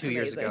literally That's 2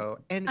 years amazing. ago.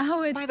 And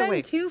Oh, it's by the been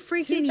way, 2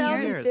 freaking years.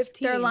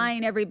 2015. They're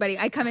lying, everybody.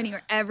 I come in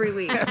here every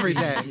week. every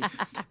day.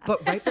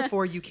 But right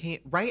before you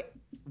came, right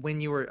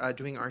when you were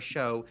doing our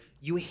show,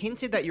 you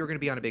hinted that you were going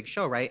to be on a big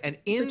show, right? And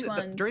Which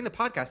ones? during the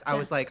podcast, I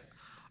was like,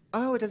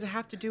 oh, does it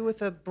have to do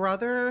with a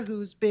brother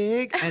who's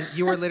big? And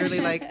you were literally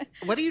like,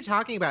 what are you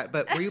talking about?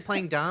 But were you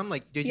playing dumb?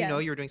 Like, did you Yeah. know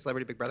you were doing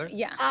Celebrity Big Brother?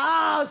 Yeah.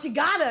 Oh, she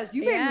got us.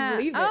 You made me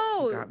believe it.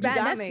 Oh, got me. Got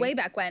that's me. way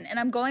back when. And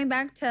I'm going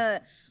back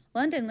to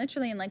London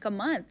literally in like a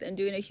month and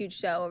doing a huge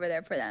show over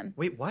there for them.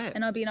 Wait, what?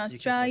 And I'll be in You can say.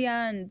 Australia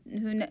and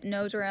who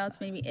knows where else,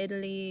 maybe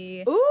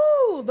Italy.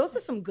 Ooh, those are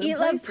some good Eat,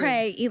 places.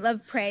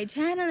 love, pray,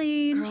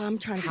 channeling. Girl, I'm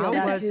trying to How feel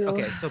that was too.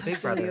 okay? So I Big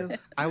feel Brother. you.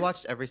 I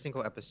watched every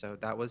single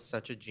episode. That was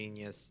such a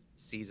genius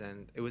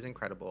season. It was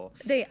incredible.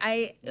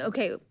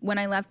 When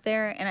I left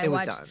there and I It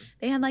was watched, done.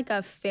 they had like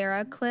a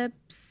Farrah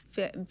clips,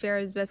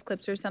 Farrah's best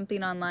clips or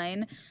something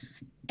online,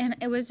 and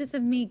it was just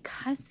of me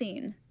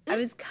cussing. I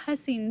was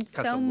cussing Cussed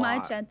a so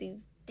much lot. at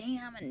these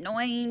damn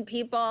annoying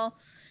people,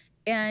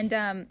 and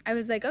I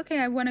was like, okay,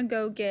 I want to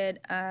go get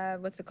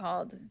what's it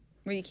called,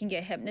 where you can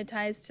get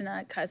hypnotized to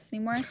not cuss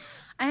anymore.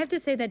 I have to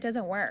say that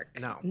doesn't work.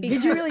 No.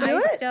 Did you really do I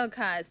it? still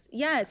cuss.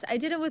 Yes, I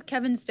did it with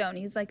Kevin Stone.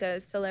 He's like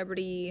a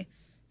celebrity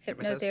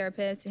Hypnotist?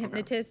 hypnotherapist,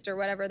 hypnotist, or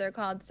whatever they're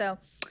called. So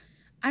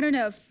I don't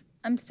know if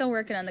I'm still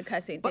working on the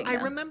cussing But thing. I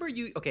though. remember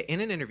you, in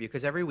an interview,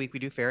 because every week we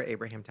do Farrah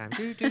Abraham time.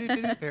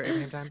 Farrah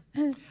Abraham time.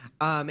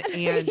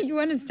 And You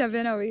want to step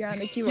in over here on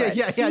the keyboard.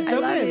 yeah, I jump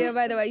love in. you,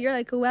 by the way. You're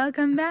like,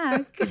 welcome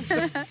back.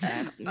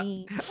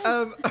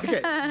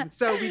 okay,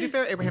 so we do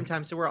Farrah Abraham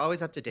time, so we're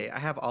always up to date. I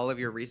have all of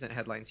your recent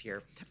headlines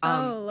here.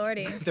 Oh,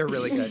 Lordy. They're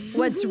really good.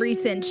 What's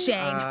recent, Shane?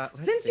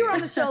 Let's Since see. you were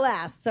on the show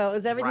last, so it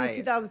was everything Right.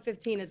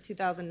 2015 to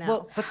 2000 now.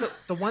 Well, but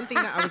the one thing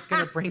that I was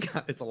going to bring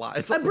up, it's a lot.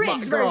 It's a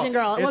bridge version,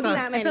 girl. It It's wasn't not-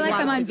 that I many. feel like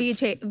I'm on Wow.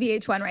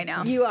 VH1 right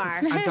now. You are.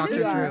 I'm talking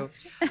You are.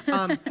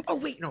 true. Oh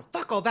wait, no,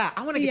 fuck all that.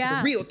 I want to get to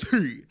Yeah. the real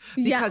tea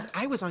Yeah. because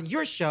I was on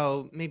your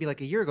show maybe like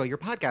a year ago. Your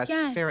podcast,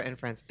 Yes. Farrah and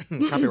Friends,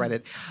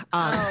 copyrighted.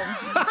 Yeah.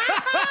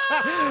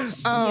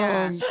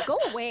 Go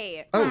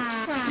away. Oh, Well,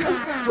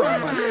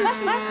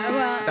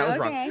 that was okay.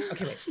 wrong.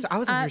 Okay, wait. So I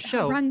was on your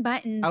show. Wrong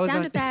button. I was Sound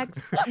on-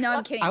 effects. No,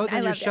 I'm kidding. I was on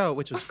your loved show,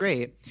 which was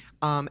great.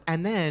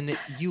 And then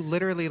you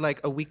literally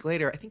like a week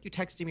later, I think you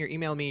texted me or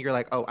emailed me. You're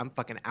like, "Oh, I'm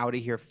fucking out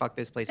of here. Fuck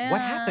this place."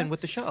 What happened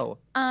with the show?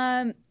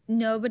 it.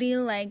 Nobody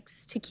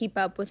likes to keep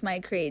up with my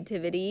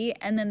creativity,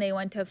 and then they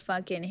want to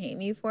fucking hate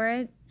me for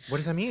it. What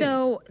does that mean?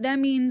 So that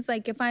means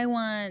like if I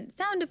want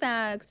sound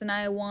effects and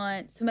I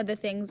want some of the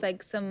things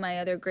like some of my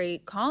other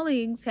great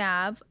colleagues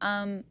have,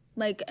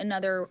 like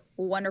another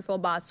wonderful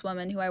boss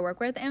woman who I work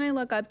with and I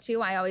look up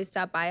to, I always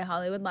stop by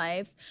Hollywood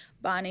Life.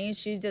 Bonnie,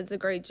 she does a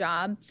great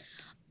job.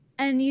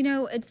 And you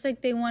know, it's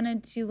like they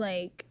wanted to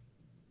like,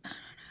 I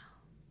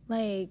don't know,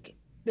 like,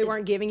 They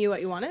weren't giving you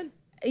what you wanted?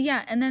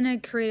 yeah. And then I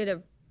created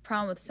a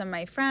problem with some of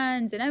my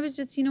friends and I was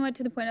just, you know what,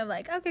 to the point of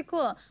like, okay,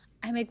 cool.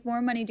 I make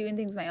more money doing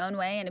things my own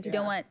way. And if you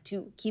don't want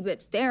to keep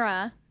it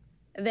Farrah,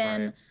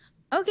 then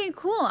okay,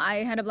 cool. I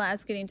had a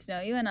blast getting to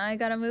know you and I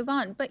got to move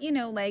on. But you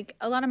know, like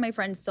a lot of my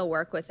friends still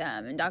work with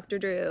them and Dr.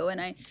 Drew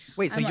and I.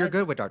 Wait, so I'm you're always-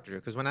 good with Dr. Drew?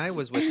 Because when I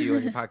was with you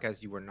on your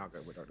podcast, you were not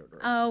good with Dr. Drew.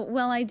 Oh,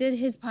 well, I did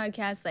his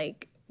podcast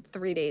like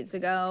 3 days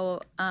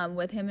ago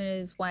with him and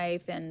his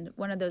wife and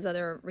one of those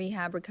other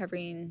rehab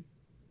recovering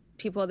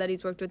people that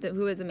he's worked with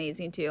who is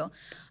amazing too.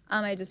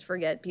 I just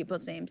forget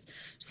people's names.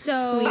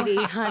 So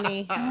Sweetie,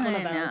 honey. One I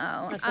of those.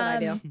 know. That's what I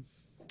do.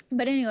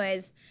 But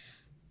anyways,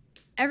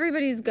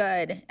 everybody's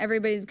good.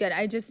 Everybody's good.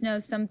 I just know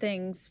some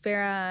things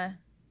Farrah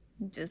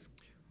just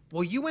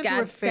Well, you went through a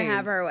got phase. to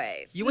have her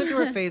way. You went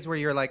through a phase where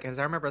you're like, as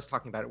I remember us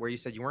talking about it, where you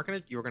said you were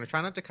gonna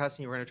try not to cuss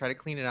and you were gonna try to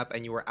clean it up,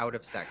 and you were out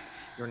of sex.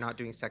 You were not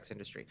doing sex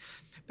industry,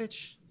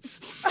 bitch.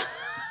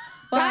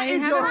 Well, That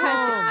is your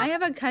home. I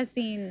have a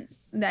cussing.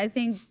 I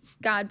think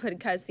God put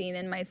cussing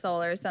in my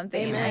soul or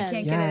something. Amen. I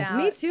can't get it Yes. out.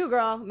 Me too,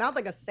 girl. Mouth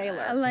like a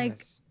sailor. Like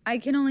Yes. I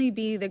can only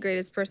be the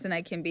greatest person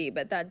I can be,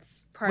 but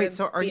that's part Wait, of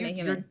so are being you a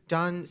human. you're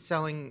done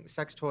selling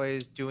sex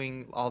toys,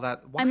 doing all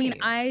that? Why? I mean,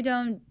 I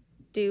don't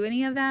do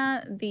any of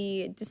that.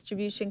 The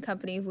distribution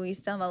company who we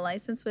still have a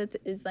license with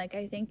is like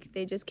I think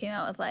they just came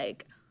out with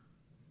like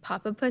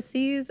Papa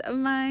Pussies of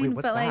mine, Wait,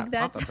 what's but that? like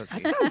that's Papa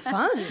pussy. That sounds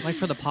fun. Like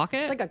for the pocket?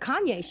 It's like a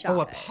Kanye shop.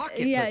 Oh, a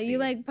pocket. yeah, pussy. you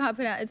like pop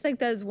it out. It's like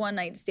those one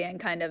night stand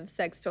kind of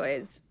sex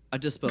toys. a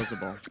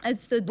disposable.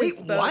 It's the Wait,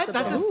 what? disposable.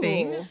 That's a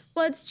thing? Ooh.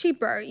 Well, it's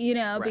cheaper, you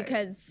know, Right.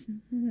 because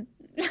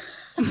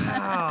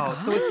Wow.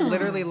 So it's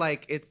literally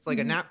like it's like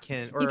a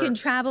napkin, or you can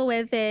travel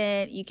with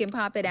it. You can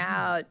pop it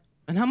out.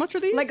 And how much are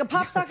these? Like a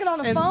pop socket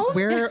on a and phone?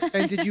 where?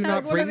 And did you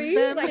not Like one of bring these?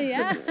 them? Like-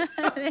 Yeah.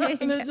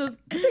 And then just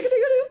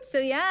tick-a-tick-a-doo. So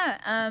yeah,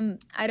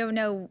 I don't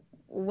know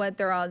what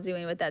they're all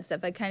doing with that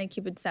stuff. I kind of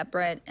keep it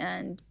separate,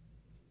 and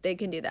they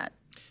can do that.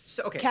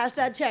 So okay. Cash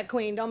that check,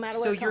 queen. Don't matter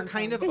So where it you're comes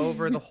kind from. of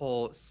over the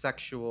whole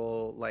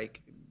sexual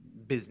like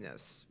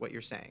business. What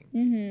you're saying,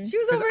 Mm-hmm. She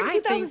was 'Cause over in I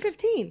think-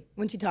 2015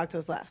 when she talked to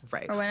us last.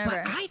 right? Or whenever.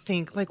 But I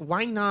think like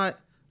why not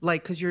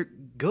like, because you're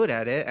good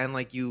at it and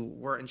like you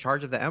were in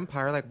charge of the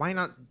empire, like why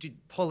not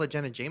pull a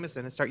Jenna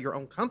Jameson and start your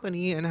own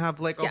company and have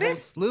like a whole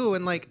slew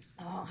and like.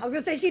 Oh, I was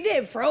gonna say she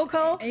did.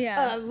 Froco,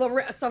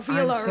 Sophia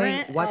I'm Loren.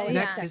 saying, what's Oh,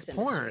 next yeah. is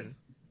porn.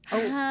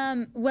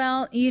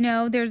 Well,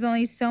 there's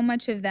only so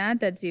much of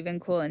that's even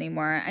cool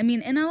anymore. I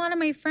mean, and a lot of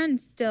my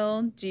friends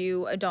still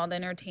do adult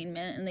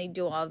entertainment and they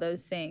do all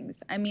those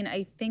things. I mean,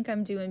 I think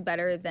I'm doing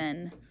better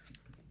than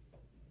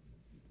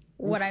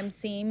what I'm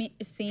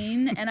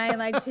seeing, and I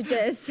like to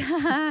just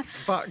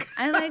Fuck.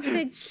 I like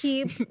to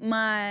keep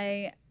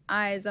my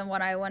eyes on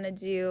what I want to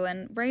do,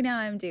 and right now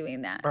I'm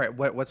doing that. All right,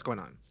 what's going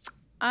on?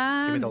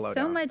 Give me the So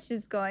lowdown. much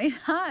is going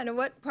on.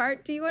 What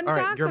part do you want to All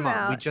right, talk your about?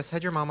 mom. We just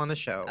had your mom on the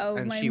show, Oh,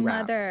 and my she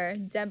rapped. mother,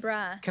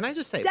 Deborah. Can I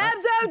just say,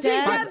 Deb's OG,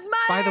 Deb. Deb's money.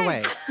 by the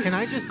way, can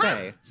I just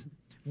say,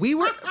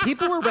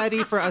 people were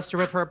ready for us to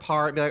rip her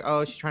apart and be like,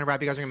 oh, she's trying to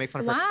rap. You guys are gonna make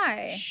fun of her.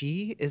 Why?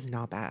 She is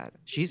not bad.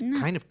 She's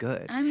kind of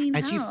good. I mean,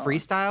 and she no.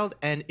 freestyled,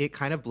 and it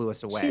kind of blew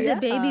us away. She's a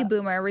baby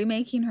boomer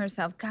remaking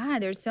herself.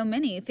 God, there's so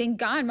many. Thank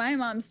God my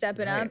mom's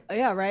stepping up.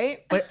 Yeah,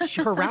 right. But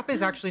her rap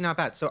is actually not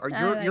bad. So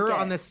you're like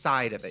on it. the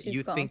side of it. She's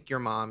You cool. think your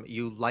mom,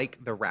 you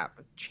like the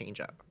rap change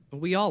up.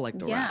 We all like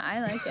the Yeah, rap.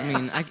 I like it. I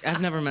mean, I've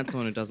never met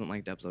someone who doesn't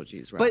like Deb's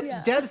OG's rap.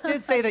 But Debs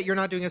did say that you're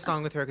not doing a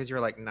song with her because you're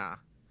like, nah.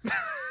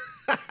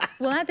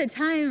 Well, at the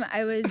time,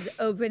 I was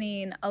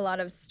opening a lot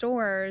of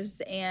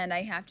stores, and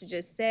I have to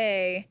just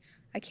say,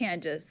 I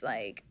can't just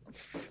like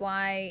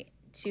fly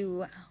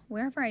to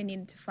wherever I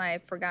needed to fly. I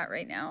forgot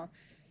right now.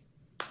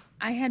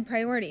 I had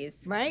priorities.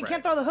 Right? Right.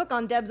 Can't throw the hook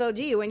on Deb's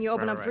OG when you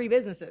open Right, up right. 3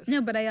 businesses.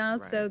 No, but I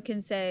also can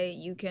say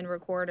you can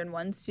record in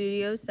one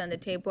studio, send the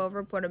tape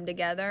over, put them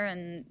together,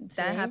 and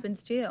that See?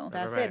 happens too.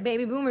 That's Right. it.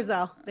 Baby boomers,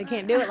 though. They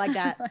can't do it like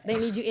that. They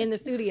need you in the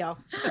studio,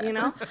 you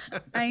know?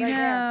 I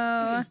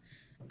Right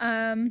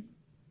know.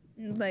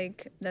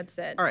 Like that's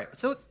it. All right.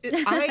 So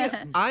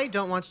I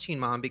don't watch Teen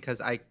Mom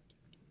because I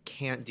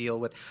can't deal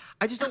with.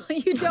 I just don't.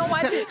 You don't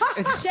watch it,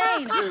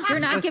 Shane. You're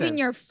not Listen. giving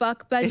your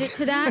fuck budget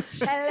to that.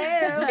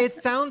 Hello. It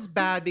sounds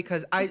bad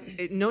because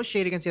no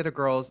shade against the other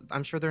girls.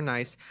 I'm sure they're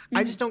nice.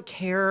 I just don't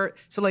care.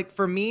 So like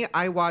for me,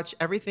 I watch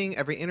everything,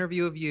 every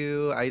interview of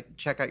you. I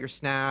check out your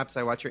snaps.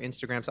 I watch your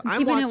Instagram. So I'm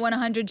Keeping watching. it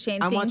 100,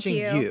 Shane. I'm Thank watching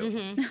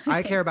you. you.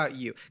 I care about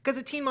you because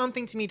the Teen Mom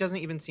thing to me doesn't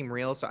even seem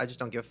real. So I just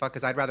don't give a fuck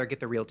because I'd rather get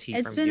the real tea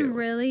It's from been you.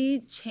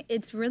 really,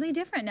 it's really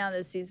different now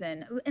this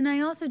season. And I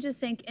also just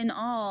think in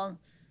all,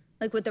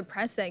 like with the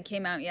press that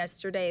came out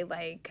yesterday,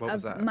 like What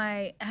was that?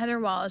 my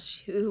Heather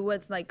Walsh, who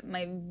was like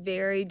my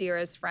very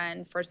dearest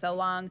friend for so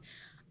long,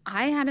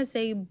 I had to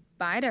say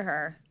bye to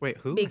her Wait,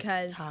 who?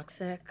 because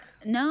Toxic.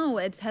 no,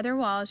 it's Heather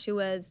Walsh, who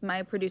was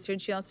my producer.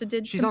 And she also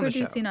did She's some on the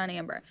show. producing on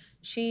Amber.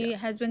 She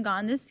has been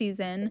gone this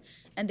season,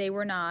 and they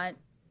were not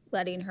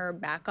letting her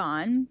back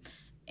on.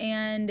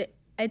 And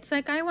it's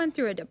like I went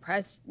through a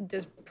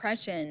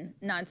depression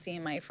not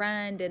seeing my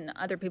friend and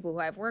other people who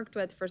I've worked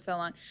with for so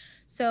long.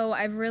 So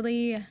I've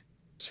really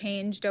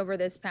changed over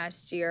this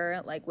past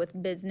year, like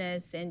with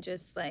business and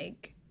just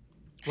like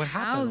What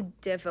how happened?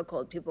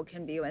 difficult people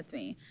can be with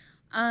me.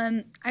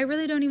 I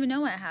really don't even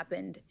know what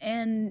happened.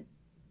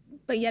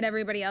 But yet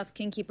everybody else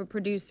can keep a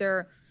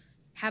producer,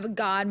 have a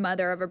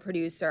godmother of a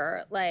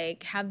producer,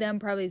 like have them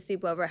probably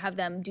sleep over, have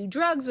them do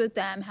drugs with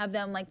them, have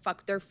them like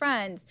fuck their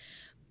friends.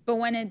 But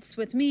when it's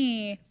with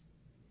me,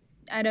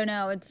 I don't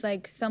know. It's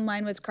like some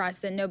line was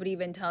crossed and nobody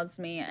even tells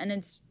me. And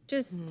it's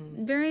just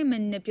very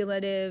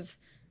manipulative.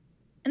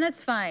 And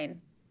that's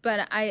fine.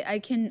 But I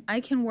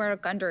can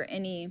work under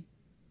any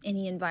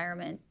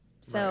environment.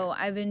 So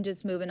I've been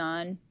just moving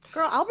on.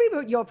 Girl, I'll be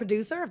your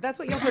producer if that's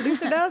what your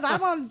producer does. I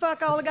want to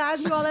fuck all the guys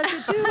and do all that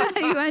shit too.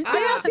 You want to?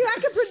 I got you. I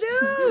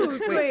can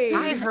produce. Wait.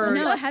 I heard.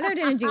 No, Heather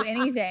didn't do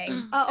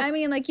anything. I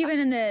mean, like even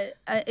in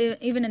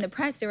the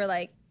press, they were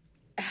like,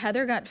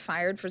 Heather got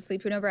fired for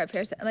sleeping over at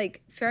Farrah.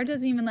 Like Farrah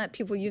doesn't even let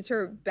people use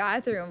her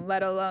bathroom,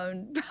 let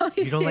alone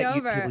probably You don't stay let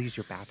over. people use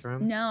your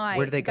bathroom? No,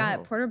 Where do they got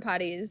go? porta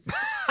potties.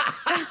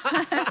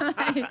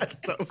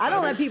 That's so I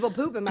don't funny. let people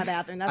poop in my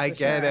bathroom. That's I for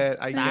get sure. it.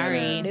 I get Sorry.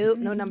 it. Nope,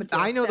 no number 2.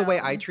 I know the way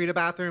So- I treat a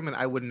bathroom, and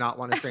I would not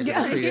want a stranger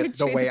Yeah, to treat you it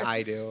the treat way it.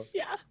 I do.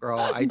 Yeah. Girl,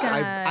 I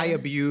God.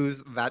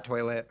 abuse that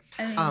toilet.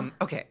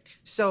 Okay,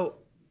 so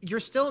you're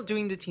still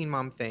doing the Teen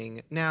Mom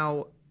thing.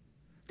 Now,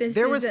 This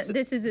There is was-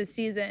 this is a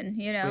season,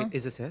 you know. wait,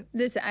 is this it?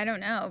 This I don't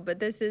know, but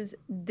this is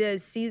the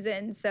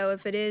season. So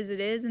if it is, it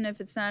is, and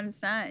if it's not,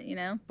 it's not. You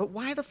know. But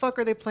why the fuck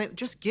are they playing?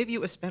 Just give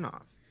you a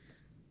spinoff.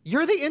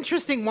 You're the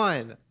interesting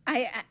one.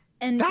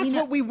 And That's you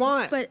know, what we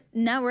want. But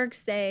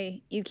networks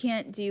say you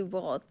can't do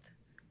both.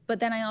 But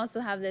then I also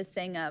have this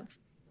thing of,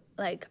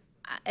 like,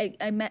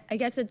 I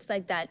guess it's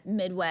like that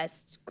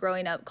Midwest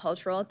growing up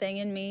cultural thing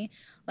in me.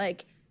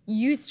 Like,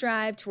 you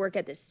strive to work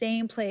at the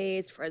same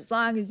place for as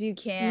long as you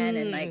can,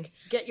 and like,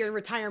 Get your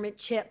retirement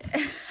chip.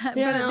 but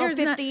You know, there's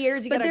 50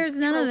 years, you but got a there's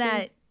none of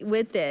trophy. that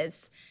with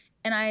this.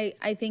 And I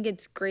think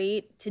it's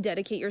great to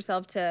dedicate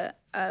yourself to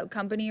a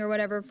company or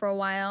whatever for a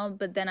while.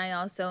 But then I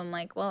also am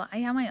like, well, I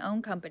have my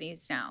own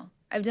companies now.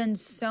 I've done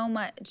so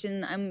much,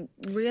 and I'm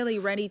really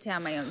ready to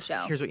have my own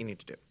show. Here's what you need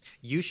to do.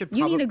 You should.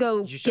 You need to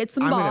go get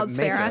some I'm gonna balls,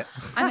 make Farrah. it.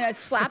 I'm gonna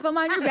slap them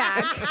on your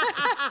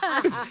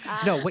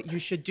back. No, what you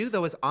should do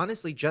though is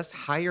honestly just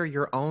hire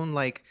your own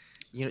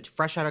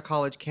fresh out of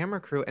college camera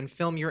crew and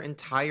film your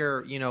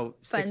entire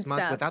 6 Fun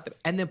months stuff. without them,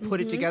 and then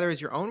put it together as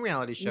your own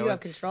reality show. You have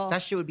and control.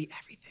 That shit would be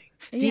everything.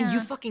 Seeing you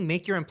Yeah. fucking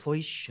make your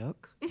employees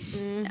shook,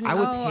 I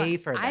would pay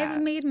for that.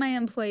 I've made my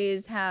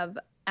employees have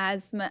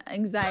asthma,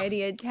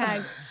 anxiety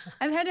attacks.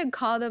 I've had to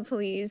call the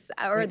police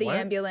or Wait, the what?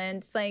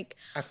 ambulance. Like,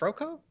 At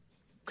Froco?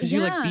 Because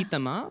you like Yeah. beat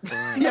them up?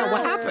 Or- Yeah,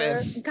 what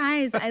happened?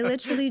 guys, I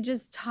literally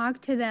just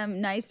talked to them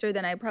nicer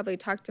than I probably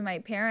talked to my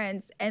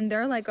parents, and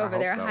they're like over hope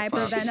there so.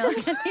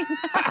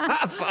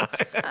 Fuck.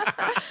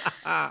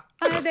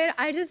 hyperventilating.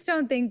 I just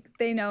don't think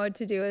they know what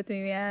to do with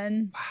me,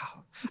 man.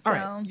 Wow. All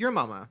right, So- your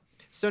mama.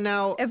 So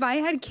now, If I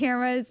had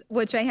cameras,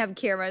 which I have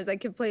cameras, I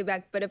could play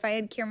back. But if I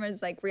had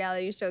cameras, like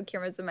reality show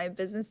cameras in my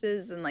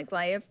businesses and like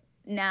life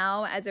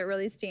now as it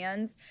really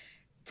stands,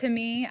 to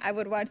me, I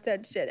would watch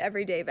that shit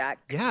every day back.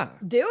 yeah.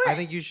 Do it. I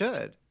think you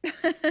should.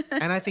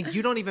 And I think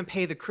you don't even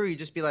pay the crew. You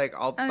just be like,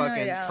 I'll Oh, no, I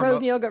fucking don't.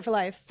 Frozen yogurt for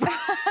life.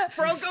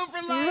 Froco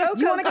for life.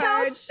 You want a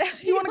cards.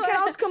 couch? You want a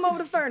couch? Come over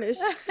to Furnish.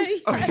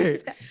 Okay.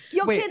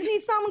 Your Wait. kids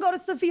need something? Go to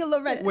Sophia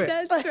Loren. Wait.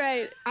 That's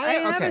right. I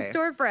have okay. a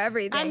store for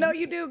everything. I know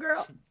you do,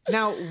 girl.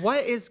 Now,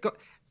 what is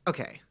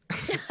okay?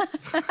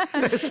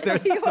 there's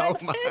so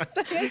much.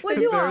 What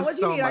you want? There's What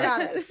you so need? I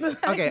got much. it.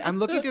 Okay, I'm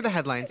looking through the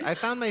headlines. I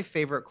found my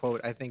favorite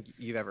quote I think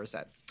you've ever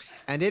said,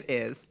 and it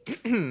is,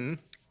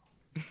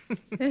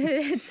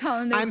 It's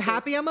all in their "I'm face.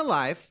 happy I'm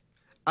alive,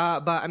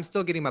 but I'm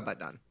still getting my butt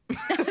done."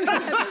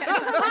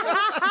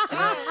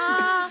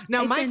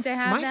 Now I my tend to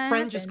have that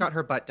friend just happen. got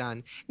her butt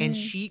done, and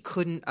she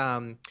couldn't.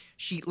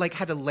 She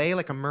had to lay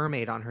like a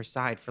mermaid on her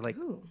side for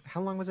Ooh.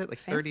 how long was it? Like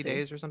 30 Fancy.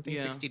 days or something,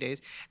 Yeah. 60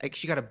 days. Like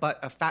she got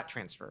a fat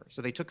transfer.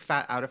 So they took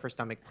fat out of her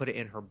stomach, put it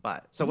in her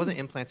butt. So it wasn't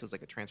implants, it was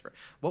like a transfer.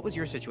 What was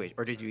your situation,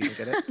 or did you even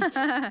get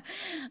it?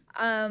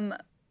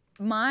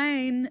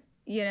 Mine,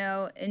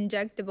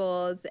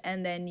 injectables,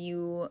 and then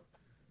you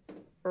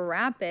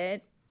wrap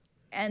it,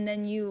 and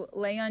then you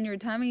lay on your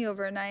tummy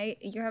overnight.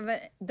 You have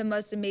the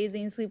most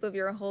amazing sleep of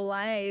your whole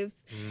life,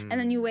 and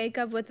then you wake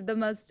up with the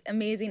most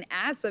amazing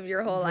ass of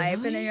your whole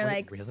life, and then you're Wait,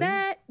 like, really?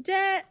 set,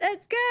 jet,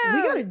 let's go.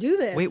 We gotta do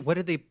this. Wait, what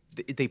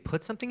did they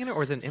put something in it,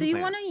 or is it an So implant?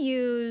 you want to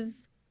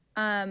use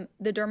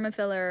the derma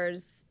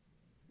fillers.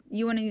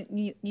 You want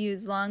to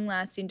use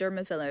long-lasting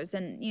derma fillers,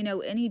 and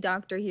any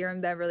doctor here in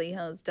Beverly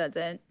Hills does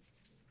it.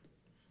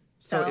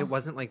 So it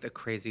wasn't like the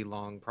crazy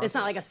long process. It's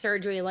not like a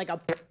surgery, like a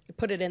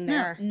put it in No,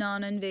 there.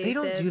 non-invasive. They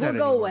don't do that Will it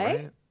go anymore, away?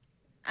 right?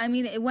 I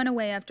mean, it went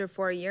away after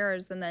 4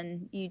 years, and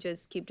then you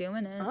just keep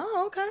doing it.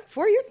 Oh, okay.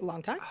 4 years is a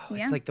long time. Oh,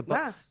 Yeah. it's like the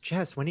Yes.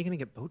 Jess, when are you gonna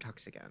get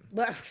Botox again?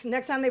 But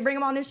next time they bring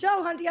them on this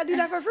show, Hunty, I do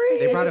that for free.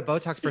 They brought a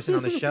Botox person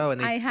on the show, and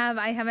they. I have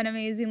an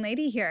amazing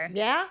lady here.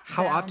 Yeah.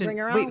 How so often? bring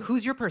her Wait, on.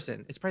 who's your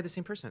person? It's probably the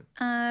same person.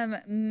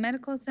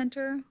 Medical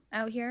center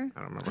out here. I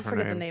don't remember I her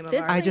forget name. the name of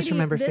This ours. I just lady-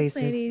 remember this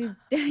faces. Lady,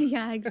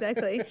 yeah,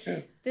 exactly.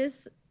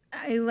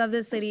 I love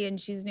this lady, and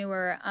she's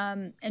newer.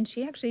 And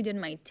she actually did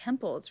my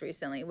temples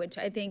recently, which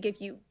I think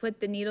if you put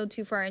the needle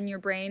too far in your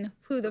brain,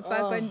 who the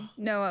fuck would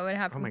know what would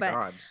happen? Oh my but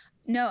god.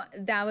 no,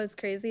 that was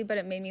crazy, but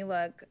it made me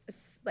look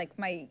like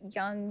my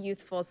young,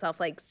 youthful self,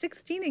 like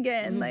 16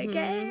 again. Like,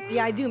 hey.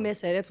 Yeah, I do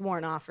miss it. It's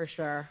worn off for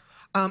sure.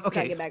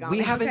 Okay, get back on we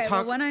it. haven't Okay,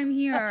 talked. well, when I'm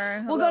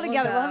here, We'll go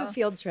together. We'll have a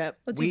field trip.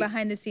 We'll do We-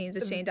 behind the scenes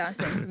with Shane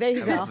Dawson. There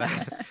you go.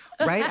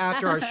 Right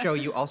after our show,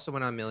 you also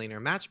went on Millionaire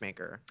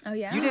Matchmaker. Oh,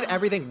 yeah? You did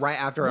everything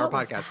right after our What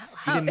was podcast.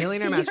 that You did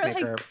Millionaire You're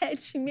Matchmaker. like,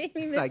 bitch, you made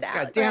me miss Like, out.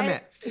 God damn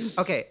right? it.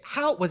 Okay,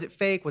 how was it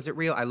fake? Was it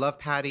real? I love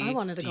Patty. I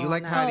wanted to Do go you on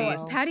like that. Patty?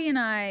 Oh. Patty and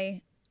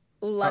I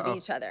love Uh-oh.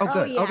 each other. Oh,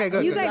 good. yeah. Okay,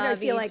 good, You good, guys, good. I Love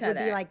feel like, each would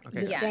be other. like Okay,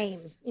 the good. same.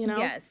 You know?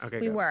 Yes, Okay,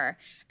 we good. were.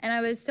 And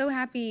I was so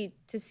happy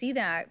to see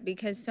that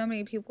because so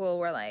many people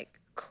were like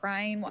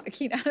crying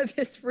walking out of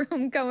this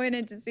room going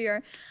in to see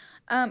her.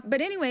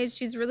 But anyways,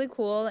 she's really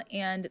cool,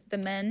 and the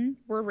men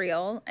were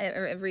real.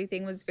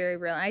 Everything was very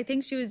real. I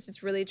think she was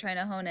just really trying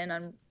to hone in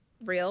on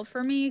real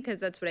for me because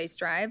that's what I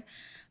strive.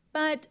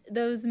 But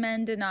those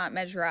men did not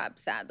measure up,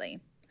 sadly.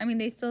 I mean,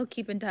 they still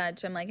keep in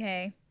touch. I'm like,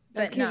 hey,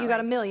 That's but cute. no, You got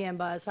a million,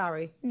 but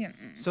sorry. yeah,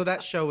 So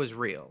that show was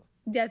real.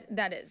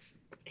 that is.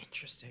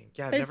 Interesting.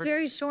 Yeah, I've But never. it's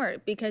very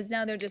short because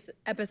now they're just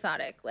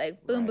episodic,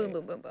 like boom, boom, Right.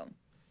 boom, boom, boom.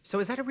 So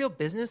is that a real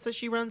business that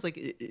she runs?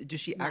 Like, does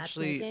she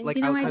actually Matchmaking? like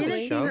You know, I outside didn't the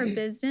see show? her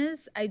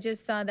business. I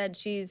just saw that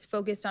she's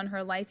focused on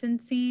her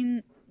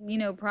licensing,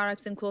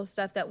 products and cool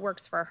stuff that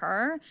works for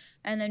her.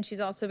 And then she's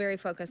also very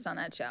focused on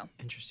that show.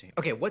 Interesting.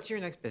 Okay, what's your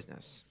next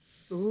business?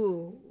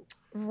 Ooh.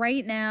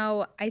 Right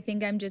now, I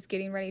think I'm just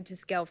getting ready to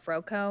scale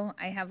Froco.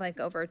 I have like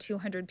over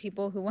 200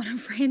 people who want to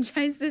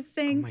franchise this Oh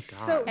thing. my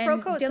god. So And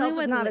Froco dealing itself is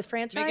with not li- as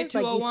franchise. Make it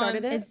Like you 201.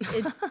 started it.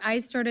 It's I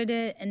started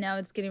it, and now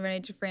it's getting ready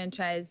to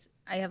franchise.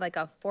 I have like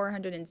a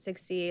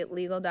 468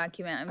 legal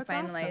document I'm That's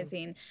awesome.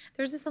 finalizing.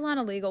 There's just a lot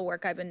of legal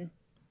work I've been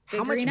How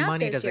much figuring out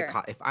money this does year. it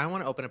cost? If I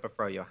want to open up a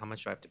froyo, how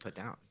much do I have to put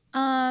down?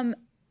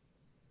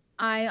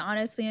 I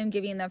honestly am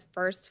giving the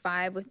first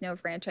 5 with no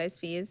franchise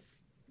fees.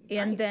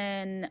 And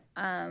then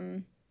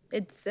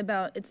it's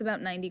about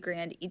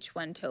 $90,000 each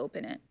one to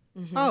open it.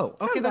 Oh,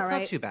 okay, about that's not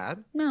right. too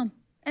bad. No.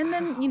 And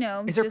then,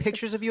 Is there just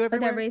pictures of you with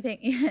everywhere?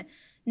 everything.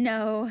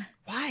 No.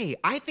 Why?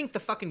 I think the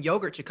fucking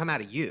yogurt should come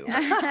out of you. Like,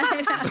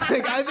 I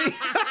think that would be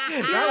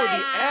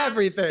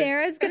everything.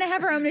 Farrah's gonna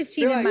have her own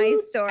machine You're in like, my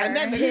store. And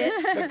then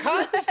the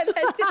cuts.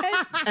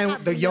 And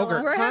the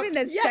yogurt We're cups. having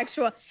this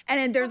sexual, and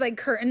then there's like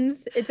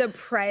curtains. It's a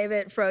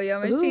private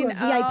froyo machine. VIP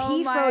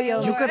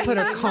froyo. You could put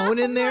a cone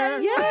in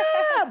there.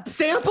 Yeah.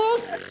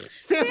 Samples?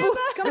 Samples?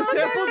 Come on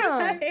Samples?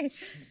 down.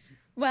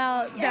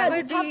 Well, Yeah, that would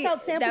it pops be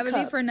out sample that would be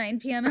cups. for 9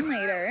 p.m. and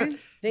later.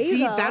 There you See,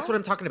 go. that's what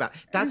I'm talking about.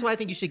 That's why I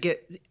think you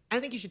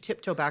should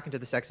tiptoe back into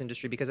the sex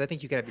industry because I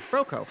think you could have your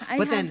froco. I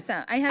But have then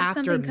something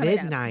after coming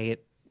up. midnight,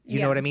 you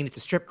Yeah. know what I mean? It's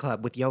a strip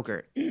club with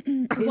yogurt.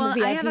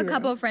 Well, I have a VIP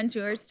couple room. of friends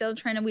who are still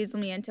trying to weasel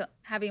me into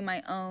having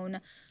my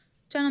own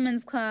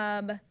gentleman's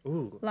club,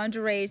 Ooh.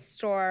 lingerie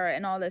store,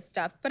 and all this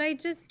stuff. But I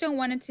just don't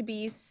want it to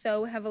be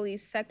so heavily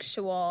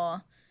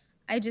sexual.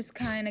 I just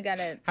kind of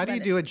gotta. How do you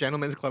do a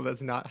gentleman's club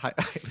that's not highly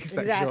sexual?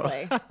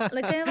 Exactly.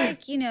 Like I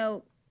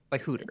like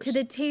Like Hooters. to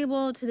the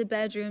table, to the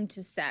bedroom,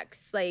 to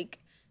sex. Like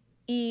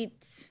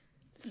eat,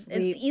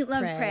 Sleep, eat,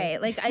 love, pray. pray.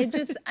 Like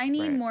I need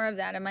Right. more of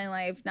that in my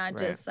life, not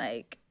Right. just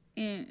like.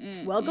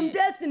 Welcome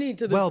Destiny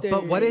to the Well, stage.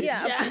 but what if-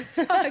 Yeah,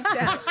 fuck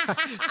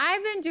that.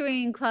 I've been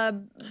doing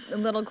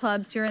little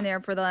clubs here and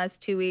there for the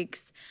last 2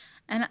 weeks.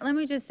 And let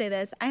me just say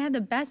this. I had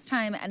the best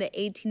time at an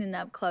 18 and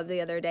up club the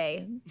other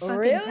day. Fucking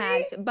Really?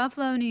 packed.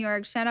 Buffalo, New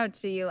York. Shout out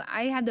to you.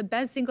 I had the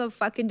best Cinco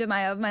fucking de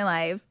Mayo of my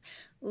life.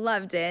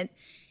 Loved it.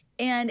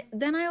 And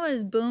then I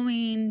was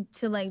booming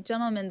to like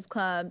gentlemen's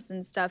clubs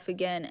and stuff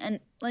again. And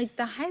like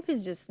the hype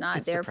is just not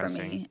It's there for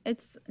depressing. me.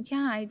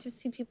 I just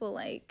see people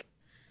like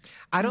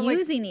I don't like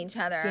using each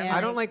other. I'm Yeah. I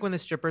don't like when the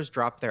strippers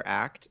drop their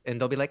act and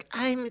they'll be like,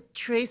 I'm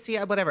Tracy,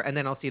 whatever. And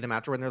then I'll see them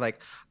afterward and they're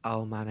like,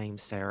 oh, my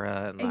name's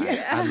Sarah. And like,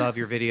 Yeah. I love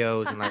your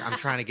videos. And like, I'm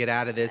trying to get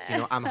out of this.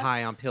 I'm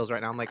high on pills right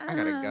now. I'm like, I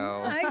gotta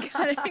go. I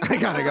gotta I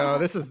gotta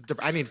go.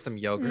 I need some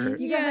yogurt.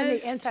 You gotta have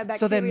the Yes. antibacterial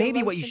So then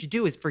maybe what you lotion. should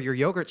do is for your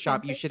yogurt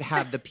shop, you should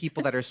have the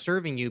people that are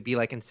serving you be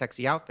like in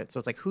sexy outfits. So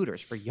it's like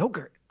Hooters for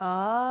yogurt. Oh,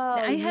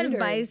 I had Hooters.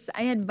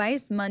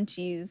 Vice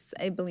Munchies,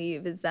 I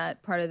believe, is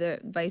that part of the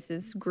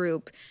Vice's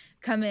group,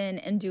 come in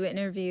and do an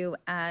interview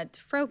at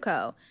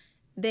Froco.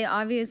 They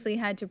obviously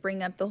had to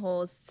bring up the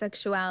whole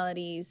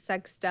sexuality,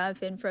 sex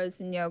stuff in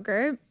frozen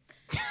yogurt.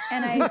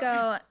 And I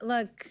go,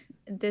 look,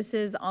 this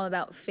is all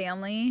about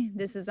family.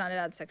 This is not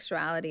about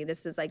sexuality.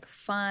 This is like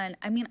fun.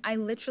 I mean, I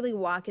literally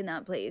walk in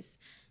that place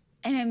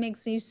and it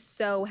makes me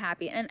so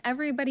happy. And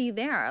everybody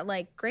there,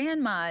 like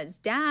grandmas,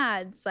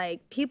 dads,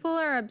 like people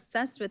are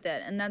obsessed with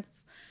it. And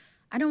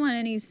I don't want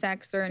any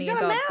sex or any You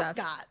got a adult stuff.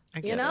 mascot. I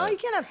You get know, it. you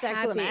can't have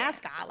sex with a Happy.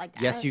 mascot like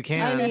that. Yes, you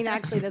can. I mean,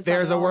 actually, there's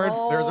There's a probably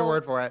word. There's a whole-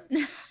 word for it.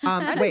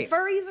 Aren't they Wait.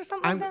 furries or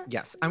something like that?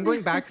 Yes, I'm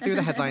going back through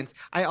the headlines.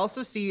 I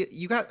also see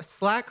you got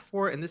slack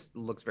for, and this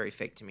looks very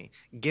fake to me,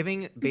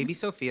 giving baby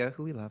Sophia,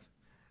 who we love,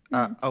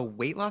 a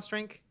weight loss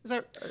drink. Is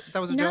that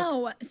was a joke?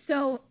 No,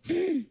 so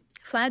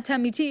flat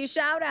tummy tea,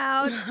 shout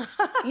out.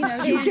 You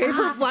know, You Dan- gave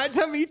her flat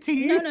tummy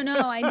tea. no,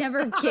 I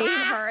never gave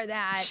her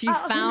that. She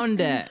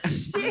found it.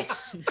 She found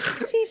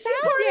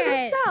Poured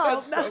it.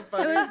 herself. So It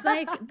funny. was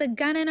like the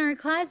gun in our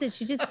closet.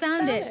 She just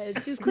found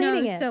it. She was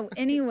cleaning it. So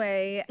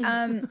anyway,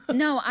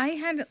 no, I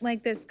had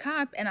like this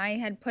cup and I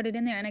had put it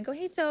in there and I go,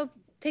 hey, so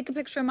take a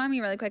picture of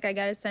mommy really quick. I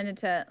got to send it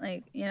to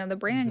like, the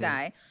brand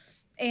guy.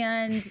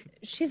 And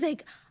she's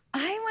like,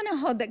 I want to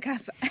hold the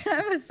cup. And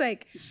I was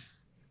like,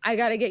 I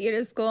got to get you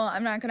to school.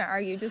 I'm not going to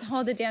argue. Just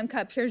hold the damn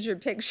cup. Here's your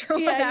picture,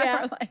 whatever.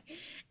 Yeah. Like,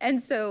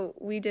 and so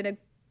we did a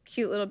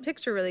cute little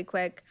picture really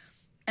quick.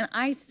 And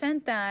I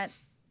sent that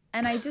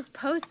and I just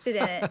posted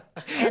it.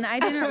 And I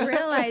didn't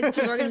realize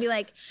people were going to be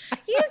like,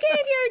 you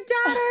gave your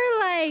daughter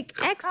like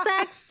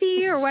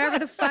XXT or whatever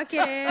the fuck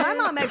it is. My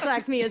mom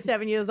X-laxed me at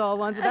 7 years old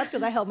once, but that's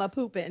because I held my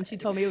poop in. She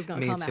told me it was going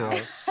Me to come too.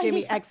 out. She gave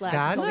me X-lax.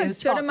 Dad? Told me it Look, was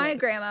so did my chocolate.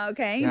 grandma,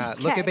 okay? Yeah,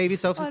 look Okay. at baby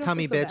Sophie's Oh, I don't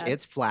tummy, feel so bitch. bad.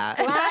 It's flat.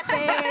 Flat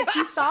bitch.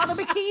 You saw the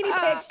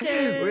bikini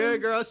pictures.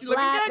 Weird girl. She's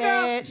looking Flat good,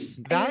 girl.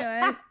 bitch.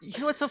 That, you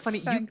know what's so funny?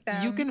 Fuck You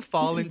them. can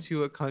fall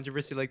into a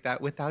controversy like that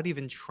without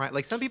even trying.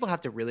 Like some people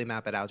have to really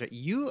map it out. Right?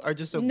 You are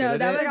just so No,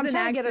 good that at was it. an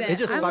trying to get it- accident.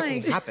 It just I'm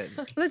fucking like,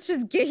 happens. let's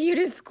just get you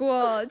to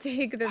school,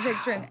 take the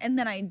picture. And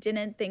then I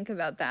didn't think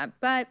about that.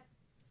 But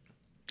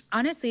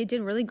honestly, it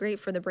did really great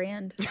for the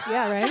brand.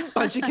 Yeah, right?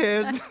 Bunch of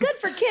kids. Good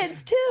for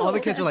kids, too. All the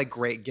kids are like,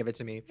 great, give it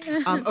to me.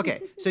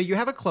 Okay, so you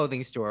have a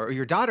clothing store, or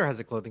your daughter has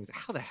a clothing store.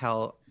 How the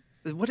hell?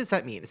 What does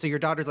that mean? So your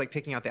daughter's like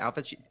picking out the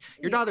outfits.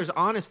 Your daughter's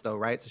honest though,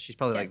 right? So she's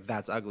probably like, Yes.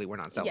 "That's ugly. We're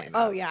not selling." Yes. that."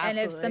 Oh, yeah, And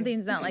if absolutely.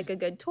 something's not like a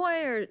good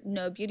toy or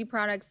no beauty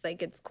products,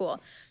 like it's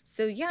cool.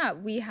 So yeah,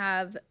 we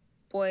have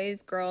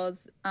boys,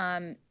 girls,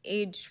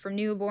 age from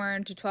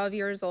newborn to 12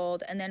 years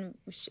old, and then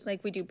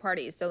like we do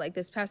parties. So like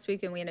this past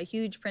weekend, we had a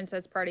huge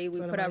princess party.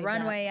 We what put a Amani's at.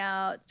 runway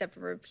out, step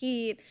and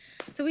repeat.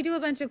 So we do a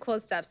bunch of cool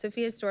stuff.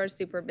 Sophia's store is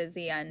super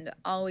busy and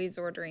always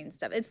ordering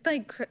stuff. It's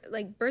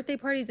like birthday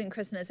parties and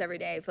Christmas every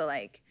day. I feel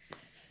like.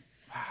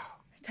 Wow.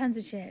 Tons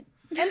of shit.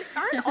 And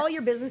aren't all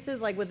your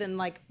businesses like within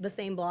like the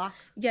same block?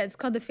 Yeah, it's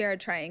called the Farrah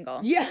Triangle.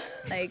 Yeah.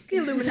 Like The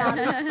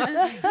Illuminati.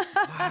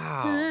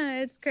 Wow.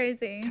 It's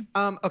crazy.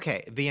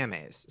 Okay,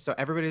 VMAs. So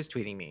everybody's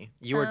tweeting me.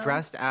 You were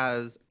dressed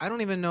as, I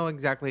don't even know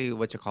exactly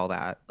what to call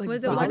that.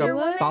 Was it was Wonder like a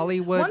Woman?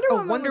 Bollywood. Wonder oh,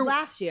 Woman was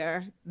last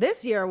year.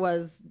 This year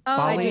was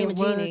I Dream a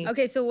Bollywood. Genie.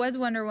 Okay, so it was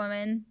Wonder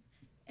Woman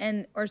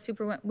and or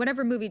Superwoman,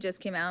 whatever movie just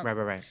came out.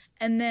 Right.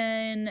 And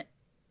then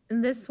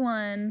this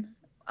one,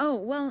 oh,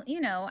 well,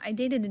 I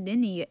dated an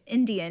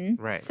Indian.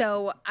 Right.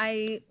 So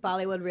I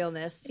Bollywood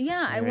realness. I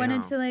There you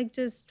wanted go. to like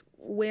just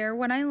wear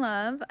what I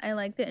love. I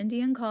like the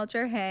Indian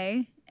culture,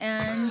 hey.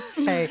 And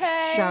Hey,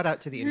 Hey. shout out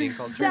to the Indian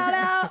culture. Shout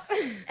out.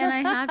 and I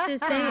have to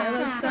say it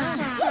looked good.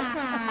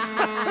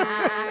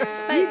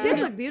 But You did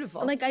look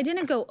beautiful. like I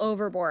didn't go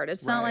overboard.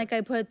 It's not Right. like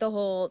I put the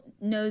whole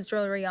nose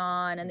jewelry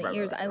on and the Right,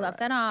 ears. right, I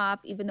left right. that off,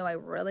 even though I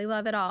really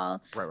love it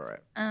all. Right.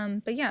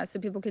 But yeah, so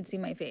people could see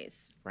my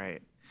face.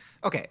 Right.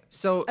 Okay,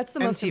 so That's the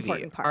most MTV,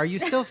 important part. are you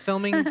still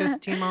filming this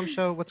Teen Mom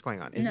show? What's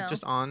going on? Is No. it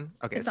just on?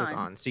 Okay, It's so it's on.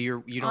 on. So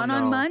you don't On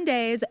know.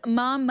 Mondays,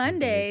 Mom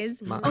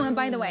Mondays. Mom- Oh, and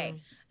by the way,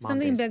 Mom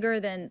something days. bigger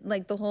than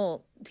like the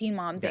whole Teen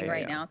Mom thing yeah,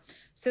 right yeah. now.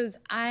 So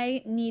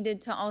I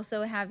needed to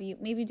also have you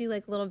maybe do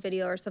like a little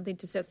video or something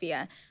to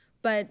Sophia.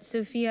 But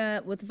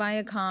Sophia with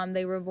Viacom,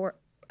 they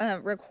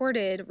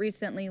recorded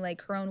recently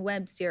like her own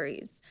web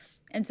series.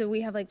 And so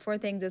we have like 4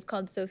 things. It's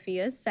called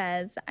Sophia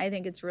Says. I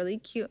think it's really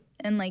cute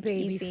and like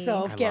Baby easy.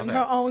 Soph I getting love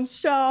her it. own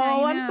show.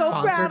 I I'm so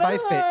know. proud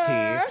Sponsored of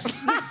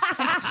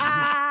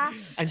by her.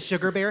 and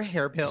Sugar Bear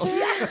hair pills.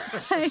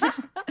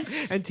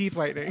 and teeth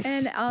whitening.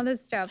 And all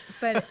this stuff.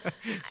 But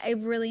I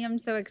really am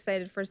so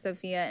excited for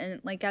Sophia.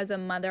 And like as a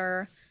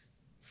mother,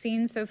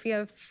 seeing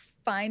Sophia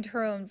find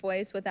her own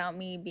voice without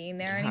me being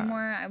there Yeah. anymore,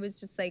 I was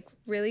just like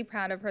really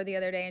proud of her the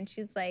other day. And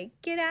she's like,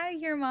 "Get out of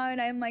here, Mom." And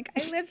I'm like,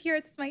 "I live here.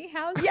 It's my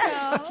house." Yeah.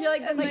 now." You're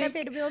like, And, I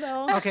paid a bill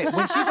though. Okay,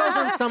 when she goes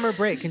on summer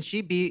break, can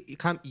she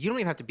come? You don't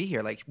even have to be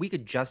here. Like, we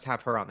could just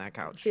have her on that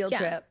couch. Field Yeah.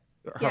 trip.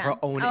 Her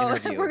own oh,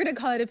 interview. we're gonna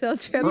call it a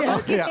field trip. Oh,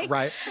 Okay. yeah,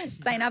 right.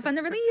 Sign up on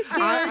the release.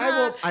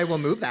 I will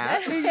move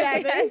that.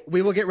 Exactly.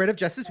 We will get rid of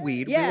Jess's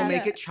weed. We Yeah. will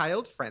make it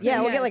child friendly. Yeah,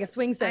 we'll Yes. get like a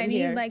swing set I in need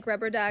here. like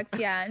rubber ducks.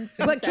 Yeah, and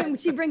swing But sets. can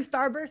she bring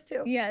Starburst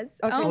too? Yes.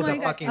 Okay. Oh Oh, my the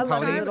god. fucking I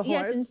love pony? the little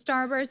Yes, horse. and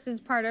Starburst is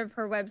part of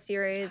her web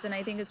series, and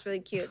I think it's really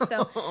cute.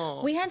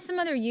 So we had some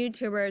other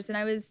YouTubers, and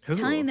I was Who?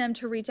 telling them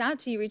to reach out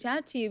to you,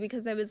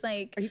 because I was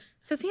like,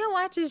 Sophia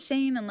watches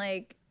Shane, and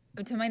like,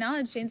 to my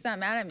knowledge, Shane's not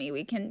mad at me.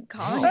 We can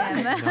call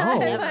him. No, call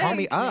Like,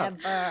 me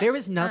up. Never. There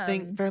is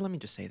nothing, Farrah, let me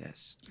just say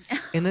this.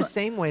 In the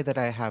same way that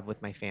I have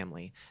with my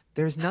family,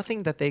 there's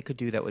nothing that they could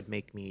do that would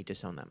make me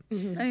disown them.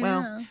 I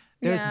Well, know.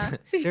 There's Yeah.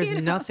 there's You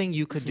know? nothing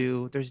you could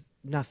do. There's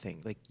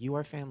nothing. Like, you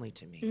are family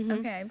to me.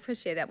 Okay, I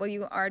appreciate that. Well,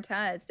 you are to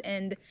us,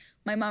 and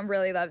my mom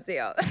really loves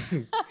you.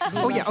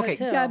 Oh, yeah, okay.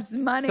 too. Deb's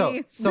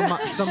money.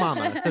 So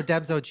Mama, so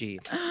Deb's OG.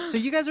 So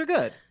you guys are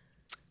good.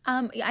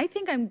 I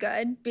think I'm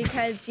good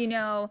because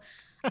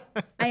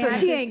I So have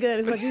she to- ain't good,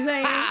 is what you're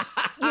saying.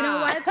 You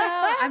know what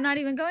though? I'm not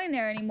even going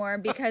there anymore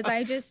because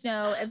I just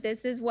know if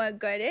this is what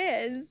good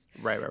is,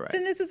 Right.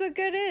 then this is what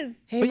good is.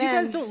 Hey, But you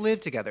man. guys don't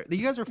live together.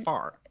 You guys are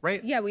far,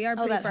 right? Yeah, we are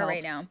pretty that far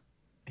right helps. now.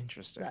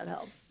 Interesting. That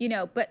helps.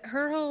 But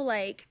her whole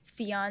like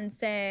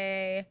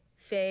fiance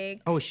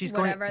fake. Oh, she's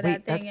going. whatever Wait,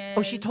 that thing that's. is.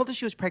 Oh, she told us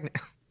she was pregnant.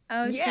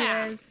 Oh,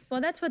 Yeah. she was.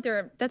 Well, that's what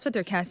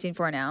they're casting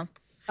for now.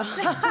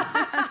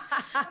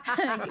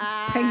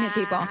 Pregnant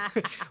people.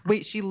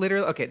 Wait, she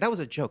literally. Okay, that was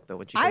a joke though.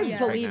 When she I said she was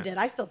believed pregnant.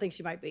 it. I still think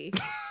she might be.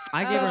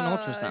 I gave her an Oh,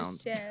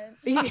 ultrasound.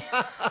 shit.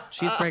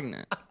 She's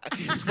pregnant.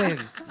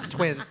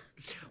 Twins.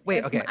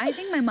 Wait, okay. I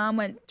think my mom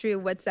went through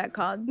what's that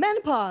called?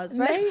 Menopause,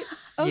 right?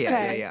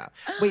 Okay. Yeah.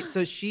 Wait,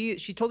 so she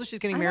told us she's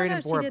getting I don't married know in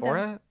if she Bora did that.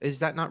 Bora. Is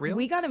that not real?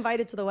 We got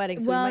invited to the wedding,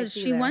 so we Well, might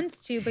see she there.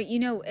 wants to, but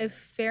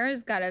if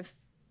Farrah's got to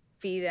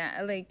feed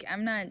that, like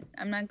I'm not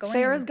going.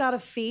 Farrah's got a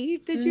fee,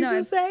 did you no,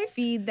 just say?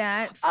 feed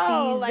that,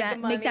 Oh, fees like that,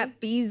 the make money? that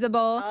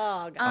feasible.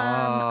 Oh, God.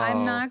 I'm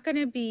Oh. not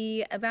gonna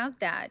be about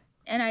that,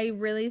 and I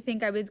really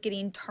think I was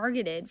getting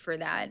targeted for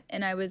that,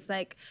 and I was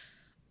like,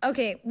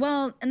 okay,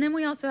 well, and then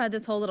we also had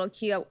this whole little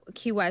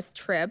Key West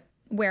trip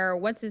where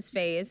what's his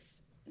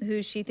face,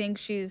 who she thinks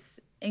she's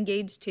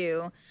engaged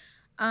to,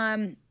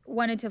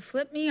 wanted to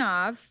flip me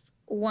off.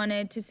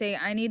 Wanted to say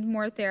I need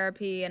more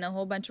therapy and a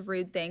whole bunch of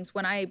rude things.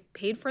 When I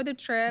paid for the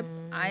trip,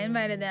 I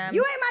invited them.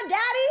 You ain't my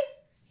daddy?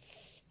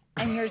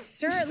 And you're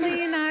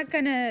certainly not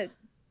gonna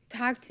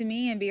talk to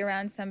me and be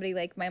around somebody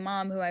like my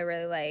mom, who I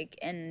really like,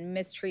 and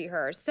mistreat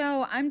her.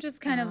 So I'm just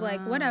kind of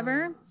like,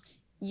 whatever.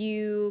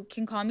 You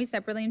can call me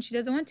separately, and she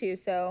doesn't want to.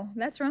 So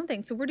that's her own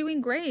thing. So we're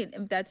doing great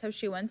if that's how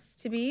she wants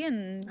to be.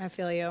 And I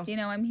feel you.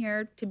 I'm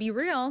here to be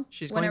real.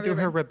 She's going whenever through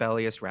her you're-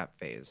 rebellious rap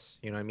phase.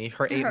 You know what I mean?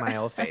 Her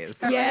 8-mile phase.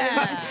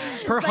 Yeah.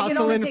 Her It's like it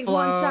hustle only and takes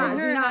one flow. shot. Do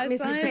Her not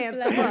miss hustle your and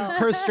chance. flow.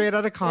 Her straight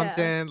out of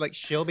Compton. Like,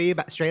 she'll be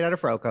straight out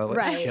of Froco. Like,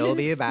 Right. She'll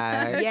be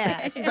back.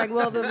 Yeah. She's like,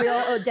 will the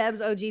real Deb's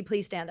OG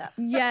please stand up?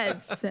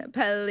 Yes,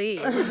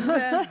 please.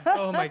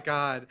 Oh my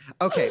God.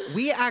 Okay,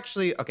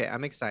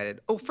 I'm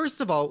excited. Oh,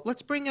 first of all,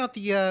 let's bring out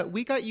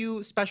we got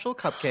you special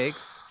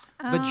cupcakes.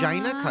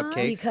 vagina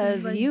cupcakes.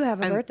 Because you have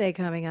a And- birthday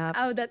coming up.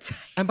 Oh, that's right.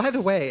 And by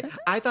the way,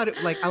 I thought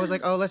I was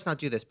like, oh, let's not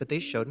do this. But they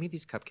showed me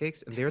these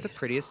cupcakes, and they're the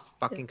prettiest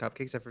fucking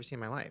cupcakes I've ever seen in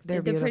my life.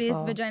 They're the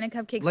prettiest beautiful. vagina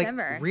cupcakes Like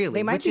ever. really,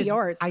 They might which be is-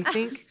 yours. I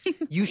think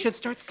you should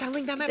start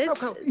selling them at This-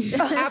 Roco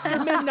after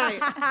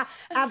midnight.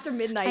 After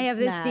midnight I have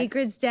the snacks.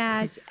 secret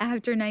stash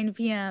after 9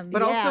 p.m.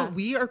 But Yeah. also,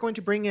 we are going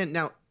to bring in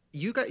now.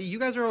 You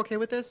guys are okay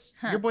with this?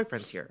 Your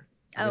boyfriend's here.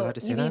 Are we allowed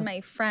to say you mean that?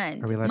 my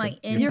friend, Are we allowed my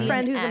to- Indian Your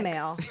friend who's a ex.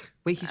 male.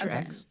 Wait, he's your Okay.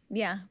 ex.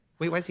 Yeah.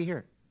 Wait, why is he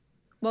here?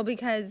 Well,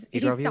 because He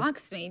he drove you?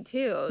 stalks me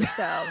too.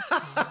 So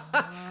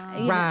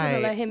Should've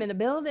let Right. him in the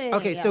building.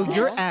 Okay, so y'all.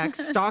 your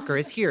ex stalker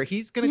is here.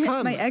 He's gonna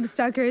come. my ex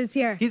stalker is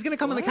here. He's gonna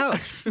come on the couch.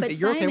 But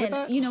You're okay Simon, with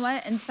that? you know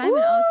what? And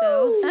Simon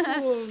also.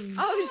 Ooh.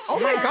 Oh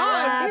my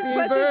God. His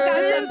pussy's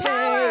got some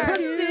power.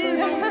 Pussy's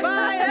on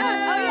fire.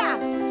 Oh yeah.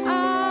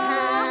 Oh,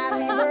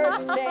 Happy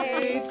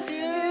birthday to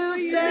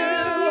you. you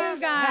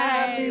guys.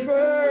 Happy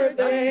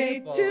birthday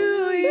to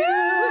you.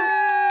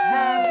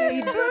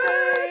 Happy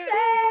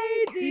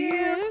birthday,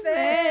 dear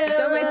Phil.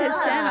 Don't let this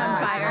stand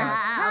on fire.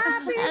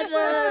 Happy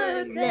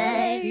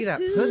birthday. See that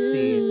to pussy?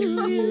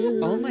 you.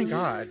 Oh my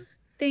god.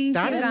 Thank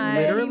That you is guys.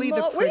 literally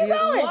the Where you prettiest.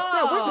 going?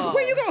 Yeah,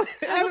 where you going?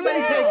 Everybody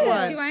yeah. take Do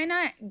one. I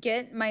not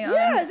get my own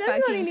Yes,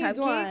 everybody fucking needs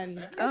cupcakes?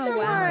 one. Oh Get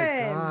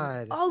wow. one.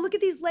 God. Oh, look at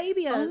these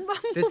labias.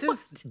 This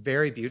is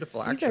very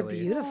beautiful, These are actually.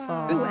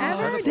 beautiful. This is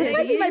Whoever incredible. This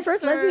might be my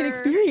first lesbian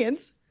experience.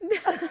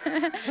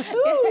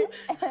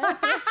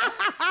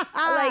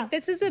 Like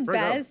this is the Virgo.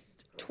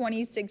 best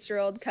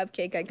 26-year-old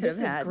cupcake I could This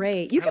have had. is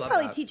great. You I could love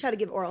probably that. teach how to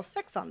give oral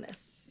sex on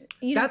this.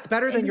 You know, That's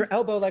better than it's- your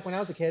elbow, like when I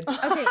was a kid.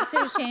 Okay,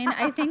 so Shane,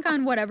 I think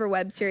on whatever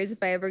web series,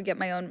 if I ever get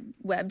my own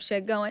web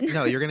shit going,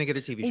 No, you're gonna get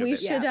a TV show. we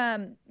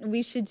bitch. should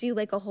we should do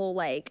like a whole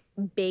like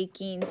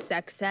baking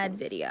sex ed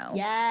video.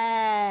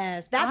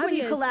 Yes. That's when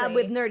you collab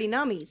with Obviously. Nerdy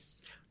Nummies.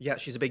 Yeah,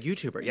 she's a big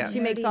YouTuber. Yeah. She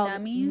makes all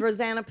Nummies?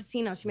 Rosanna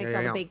Pacino. She makes Yeah,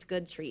 all yeah, the yeah. baked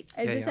good treats.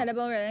 Is Yeah, this yeah.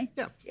 edible really?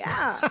 Yeah.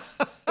 Yeah.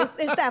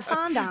 it's that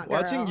fondant,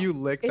 girl. Watching you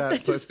lick It's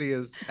that just- pussy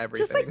is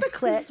everything. Just like the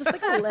clit, just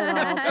like a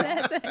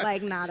little,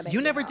 like not a big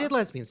You never deal. did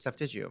lesbian stuff,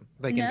 did you?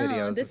 Like in No,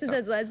 videos. this is and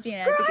as stuff.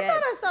 lesbian Girl, as I it thought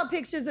gets. I saw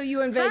pictures of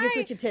you in Vegas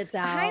with your tits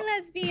out. Hi,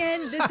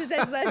 lesbian. This is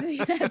as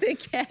lesbian as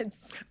it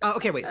gets.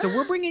 Okay, wait. So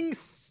we're bringing.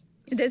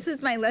 This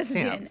is my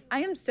lesbian. Sam.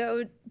 I am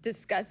so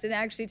disgusted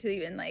actually to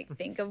even like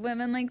think of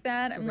women like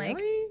that. I'm like,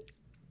 Really?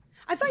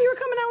 I thought you were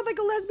coming out with like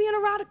a lesbian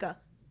erotica.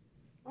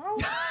 Oh.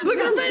 Look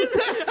at her face.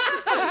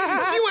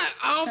 She went.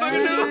 I don't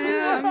fucking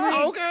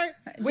know. Okay.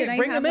 Wait, I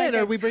bring have, them in.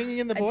 like, Are we bringing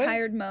in the boy? a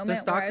tired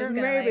moment where I was stalker?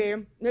 gonna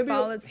Maybe. like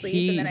fall asleep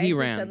He- and then I he just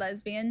ran. said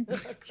lesbian.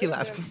 He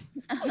left.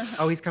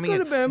 Oh, he's coming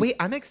Could've in. been. Wait,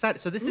 I'm excited.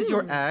 So this is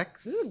your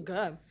ex. This is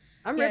good.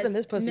 I'm Yes, ripping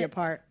this pussy mi-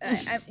 apart.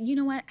 You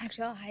know what?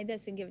 Actually, I'll hide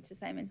this and give it to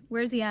Simon.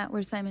 Where's he at?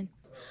 Where's Simon?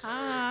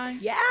 Hi.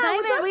 Yeah.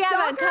 Simon, what's up, we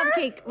have stalker? a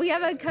cupcake. We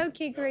have a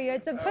cupcake for you.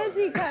 It's a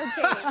pussy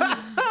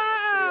cupcake.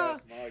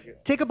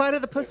 Take a bite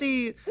of the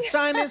pussy.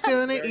 Simon's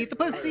gonna eat the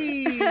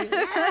pussy.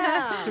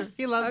 Yeah.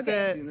 He loves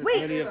Okay. it.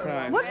 Wait,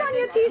 what's on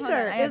your Hold on, T-shirt?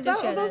 I have Is to that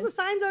show are those the this.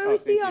 signs I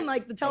always see on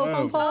like the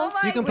telephone poles?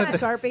 You can with put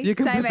the Sharpies. You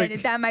can put Simon, the,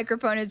 that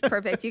microphone is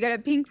perfect. You got a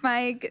pink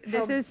mic.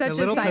 This is such a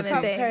little Simon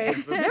pussy. thing. Okay.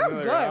 They're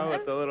good.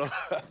 With the little,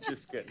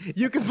 just kidding.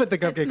 you can put the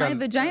That's cupcake my on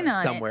vagina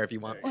on it. somewhere if you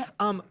want.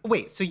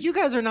 Wait. So you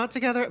guys are not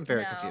together? I'm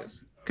very No.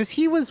 confused. Because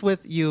he was with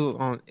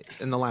you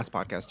in the last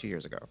podcast 2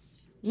 years ago.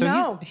 So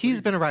No.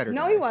 he's been a writer.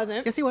 No, guy. he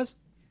wasn't. Yes, he was.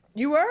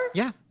 You were?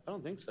 Yeah. I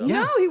don't think so. Yeah.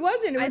 No, he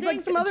wasn't. It was I like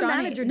think some other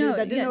Johnny- manager dude no,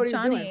 that didn't yeah, know what he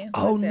was Johnny doing.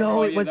 Oh was it. no,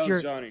 Oh, it yeah, was that was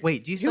your. Johnny.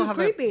 Wait, do you He still was have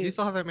creepy. Do you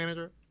still have that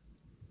manager?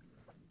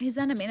 He's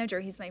not a manager.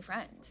 He's my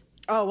friend.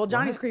 Oh well,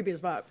 Johnny's creepy as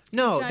fuck.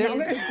 No, Johnny there- is-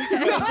 wait,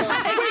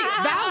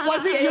 that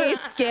wasn't your. He's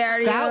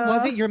scared. That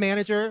wasn't your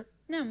manager.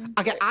 No.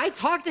 Okay, I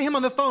talked to him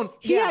on the phone.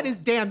 He Yeah. had his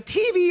damn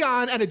TV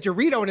on and a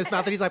Dorito in his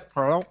mouth, and he's like,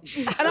 "Hello,"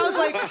 and I was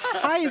like,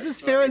 "Hi, is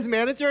this Farrah's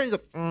manager?" And he's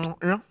like,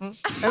 yeah.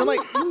 And I'm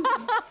like,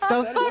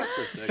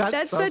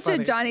 That's so such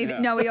funny. a Johnny.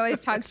 No, we always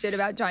talk shit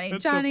about Johnny.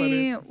 That's so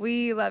Johnny,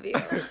 we love you.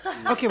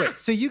 Okay, wait.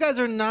 So you guys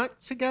are not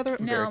together?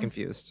 I'm very No.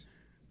 confused.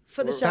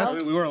 For the That's-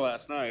 show. We were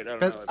last night. I don't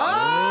That's-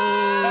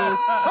 know.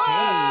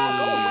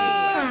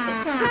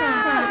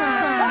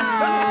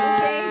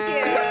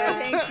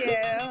 Thank you.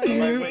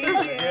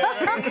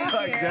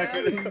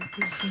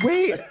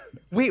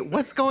 Wait.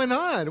 What's going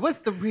on? What's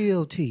the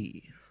real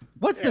tea?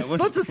 What's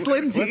the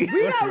slim tea?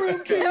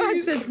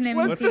 What's his name?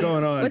 What's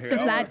going on What's here? the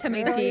flat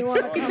tummy tea? you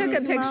wanna You took a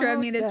come to my picture of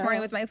me this hotel?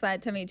 morning with my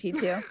flat tummy tea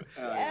too.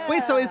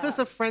 Wait, so is this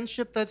a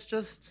friendship that's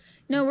just?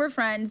 No, we're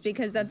friends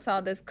because that's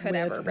all this could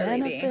ever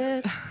really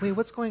be. Wait,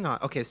 what's going on?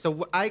 Okay,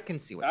 so I can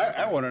see what's I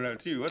happening. want to know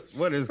too.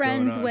 What is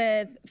Friends going on?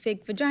 with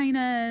fake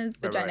vaginas,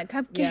 vagina right.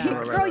 cupcakes. Yeah.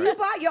 Right, Girl, right. you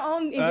bought your own I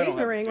don't engagement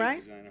have ring, a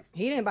right? designer.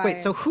 He didn't buy Wait,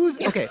 it. so who's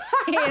okay?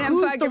 didn't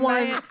Who's the fucking buy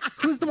one? it.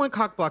 Who's the one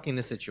cock blocking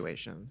the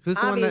situation? Who's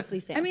the obviously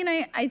one Sam. I mean,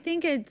 I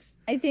think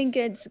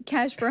it's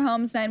Cash for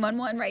Homes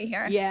 911 right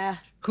here. yeah.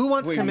 who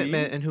wants Wait,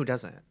 commitment me? and who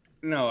doesn't?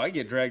 No, I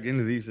get dragged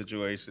into these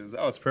situations.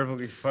 I was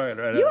perfectly fine.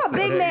 Right You a outside.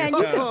 big man.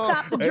 You can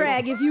stop the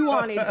drag if you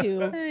wanted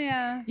to.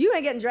 Yeah. You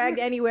ain't getting dragged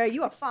anywhere.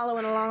 You are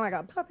following along like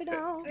a puppy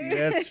dog.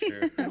 That's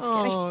true.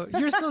 Oh,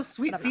 you're so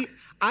sweet. See,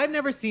 I've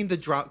never seen the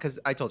drama because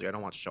I told you I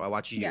don't watch the show. I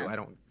watch you.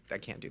 Yeah. I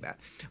can't do that.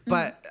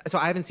 But so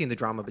I haven't seen the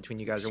drama between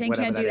you guys or Shane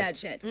whatever can't do that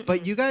that is. shit.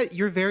 But you guys,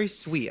 you're very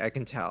sweet. I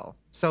can tell.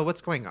 So what's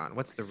going on?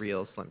 What's the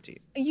real Slim Tea?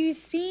 You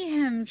see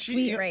him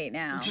sweet right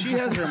now. She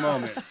has her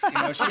moments. She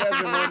has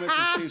her moments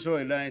when she's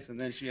really nice, and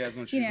then she has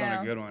when she's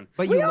on a good one.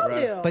 But We you all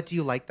do. But do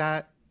you like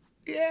that?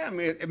 Yeah, I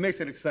mean, it makes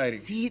it exciting.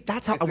 See,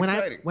 that's how It's when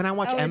exciting. I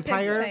watch Oh, it's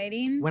Empire,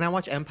 exciting? when I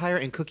watch Empire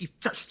and Cookie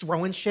starts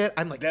throwing shit,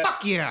 I'm like,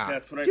 fuck yeah.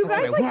 That's what I Do you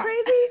that's guys what I like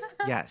want.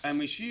 crazy? Yes. I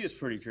mean, she is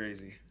pretty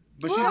crazy.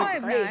 But No, she's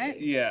I'm not.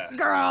 yeah.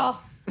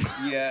 Girl.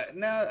 Yeah.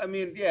 No, I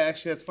mean, yeah,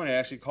 actually that's funny. I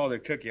actually called her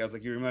Cookie. I was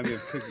like, you remind me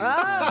of Cookie.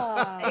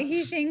 Oh.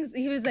 He thinks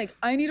he was like,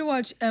 I need to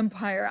watch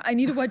Empire. I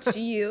need to watch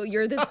you.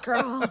 You're this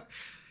girl.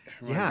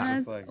 Yeah.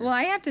 Just like her. Well,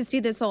 I have to see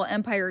this whole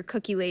Empire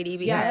cookie lady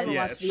because Yeah, I haven't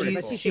Yeah, watched it's it either, pretty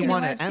but cool. She she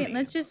won should. an Emmy.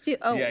 Let's just do.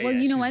 Oh, Yeah, well, yeah,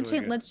 you know she's what, really Shane?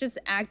 good. Let's just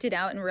act it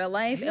out in real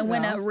life and You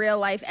win a will. real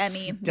life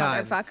Emmy,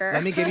 Done. motherfucker.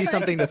 Let me give you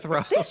something to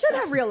throw. They should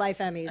have real life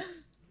Emmys.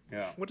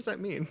 Yeah. What does that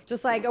mean?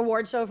 Just like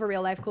award show for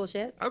real life cool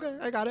shit. Okay,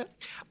 I got it.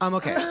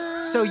 Okay.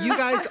 So you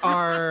guys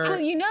are Well,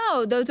 you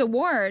know those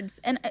awards,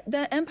 and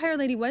the Empire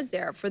lady was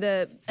there for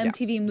the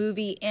MTV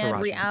Movie and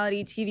Taraji.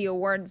 Reality TV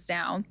Awards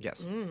now.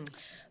 yes.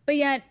 But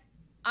yet,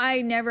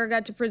 I never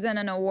got to present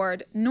an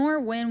award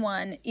nor win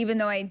one, even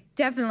though I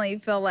definitely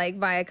feel like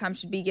Viacom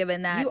should be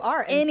given that You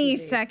are any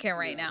MTV. second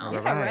right now.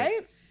 Right. Yeah,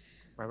 right?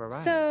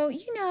 Right. So,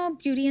 you know,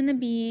 Beauty and the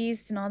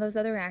Beast and all those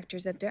other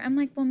actors up there. I'm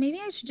like, well,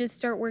 maybe I should just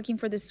start working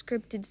for the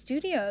scripted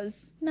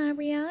studios, not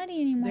reality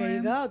anymore. There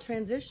you go.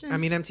 Transition. I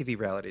mean, MTV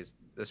reality is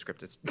the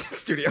scripted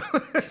studio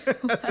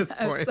at this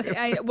I was point.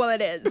 like, well,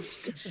 it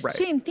is. Right.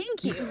 Shane,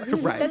 thank you.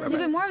 Right, That's right, even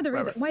right. more of the Right,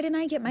 reason. right. Why didn't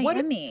I get my What,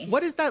 Emmy?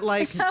 what is that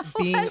like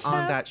being What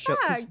on the that show?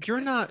 'Cause fuck?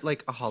 you're not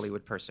like a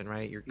Hollywood person,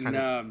 right? You're kind No,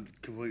 of. I'm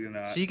completely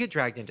not. So you get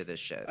dragged into this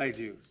shit. I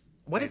do.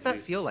 What does that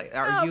feel like?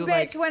 Are Oh, you bitch,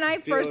 like? when I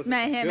first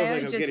met him, feels I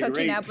like was I'm just getting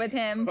hooking up raped with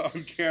him.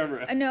 on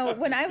camera. No,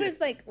 when I was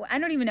like, I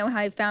don't even know how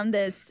I found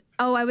this.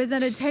 Oh, I was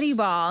at a teddy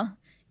ball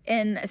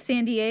in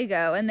San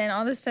Diego, and then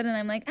all of a sudden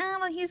I'm like, oh,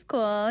 well, he's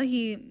cool.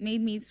 He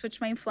made me switch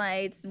my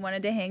flights and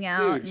wanted to hang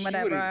out Dude, and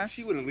whatever.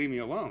 she wouldn't leave me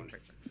alone.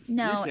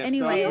 No, You can't Hold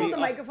anyways. the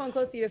microphone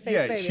close to your face,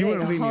 Yeah, baby. she There you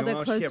wouldn't go. leave me Hold it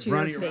alone. close She kept to your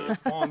running around, face.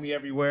 following me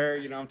everywhere.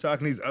 You know, I'm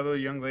talking to these other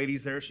young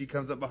ladies there. She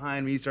comes up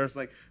behind me, starts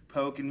like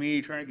poking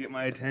me, trying to get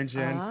my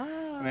attention.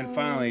 And then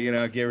finally, you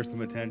know, gave her some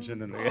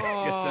attention. And I guess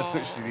that's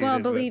what she needed. Well,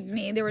 but- believe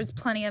me, there was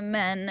plenty of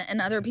men and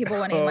other people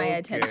wanting my Okay.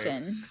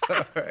 attention.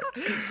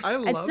 I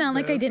love It's not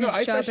like I this. didn't No,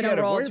 I show thought up she in a had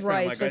Rolls boyfriend.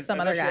 Royce Like, with some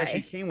I other thought she guy.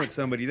 actually came with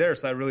somebody there,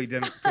 so I really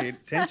didn't pay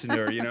attention to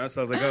her, you know?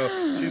 So I was like,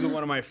 oh, she's with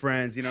one of my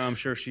friends, you know, I'm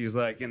sure she's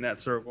like in that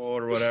circle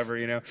or whatever,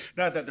 you know?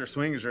 Not that they're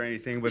swingers or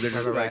anything, but they're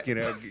just Right. like, you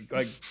know,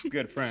 like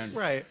good friends.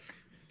 Right.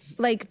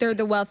 Like they're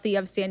the wealthy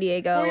of San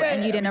Diego, Oh, yeah,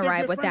 and you I didn't mean, they're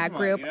arrive good with friends that of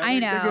mine, group. you know? I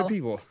They're know. good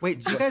people.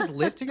 Wait, do you guys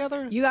live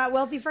together? You got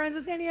wealthy friends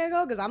in San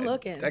Diego? Because I'm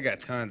looking. I got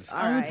tons. All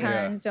right.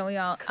 Tons, don't we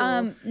all?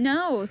 Cool.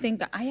 No, thank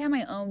God. I have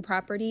my own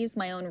properties,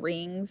 my own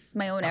rings,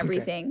 my own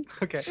everything.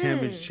 Okay.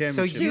 Championship.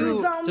 So you-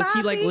 Shoes on Does he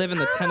my like feet. live in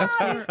the tennis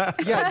court?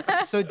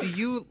 Yeah. So do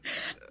you?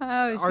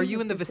 Oh, Are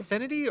you in the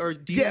vicinity or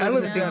do you Yeah, I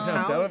live in in the same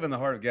downtown. town? I live in the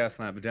heart of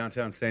Gaslamp, but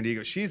downtown San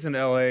Diego. She's in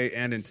LA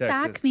and in Texas.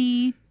 Stalk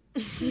me?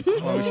 Oh,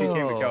 she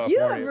came to California. You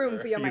have room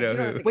for your You mic. know You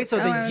don't who. have to Wait, so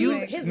Oh, I then was you?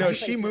 like- His No, life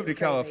she place moved to is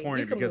crazy.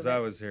 California You can because move I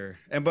it. was here,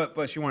 and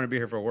but she wanted to be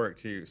here for work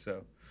too.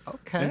 So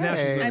Okay. And now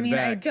she's living I mean,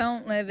 I back.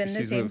 don't live in the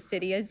She's same moved.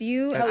 city as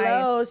you.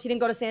 Hello. She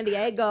didn't go to San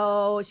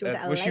Diego. She went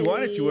to LA. well, she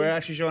wanted to. We're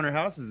actually showing her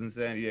houses in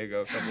San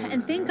Diego. A couple And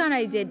weeks thank ago. God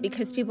I did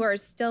because people are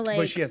still like,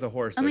 But she has a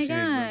horse, so oh my she needs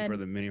room God. for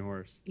the mini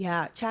horse.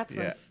 Yeah, Chatsworth.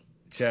 Yeah.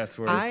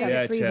 Chatsworth. I-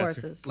 yeah, Three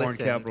Chatsworth. horses. Corn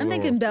Listen. capital. I'm of the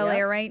thinking world. Bel Yeah.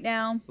 Air right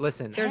now.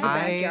 Listen, There's a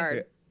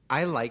backyard.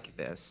 I like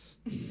this.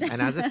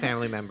 And as a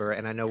family member,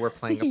 and I know we're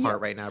playing a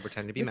part right now,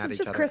 pretending to be This mad is at each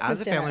just other. Christmas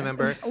As a family dinner.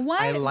 member, What?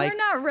 I like. We're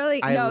not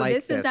really. I No, like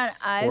this is not this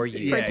us for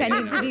you.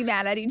 pretending Yeah, to be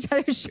mad at each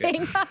other,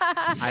 Shane.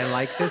 I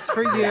like this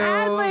for you.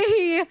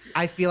 Sadly,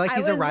 I feel like I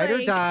he's a was ride or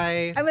like-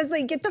 die. I was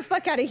like, get the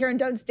fuck out of here and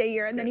don't stay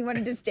here. And then he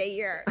wanted to stay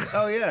here.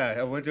 Oh yeah,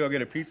 I went to go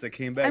get a pizza.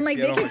 Came back. I'm like,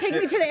 she had they all can my take me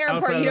shit to the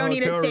airport, outside you the don't need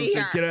to hotel room. stay She said,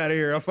 here. Get out of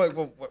here. I'm like,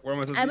 well, where am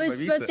I supposed I to eat was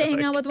my supposed pizza? to hang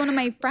Like, out with one of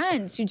my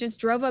friends who just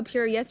drove up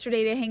here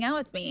yesterday to hang out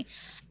with me.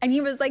 And he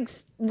was like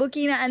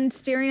looking at and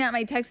staring at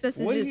my text what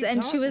are messages. you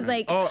And she was talking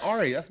like, about? Oh,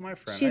 Ari, that's my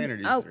friend. I she's,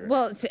 introduced oh, her.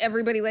 well, so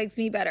everybody likes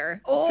me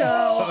better.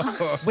 Oh.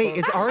 So Wait,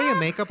 is Ari a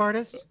makeup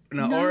artist?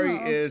 No, No, Ari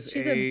is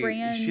she's a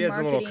brand She has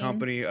a little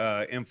marketing.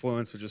 company,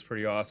 Influence, which is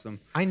pretty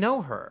awesome. I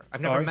know her. I've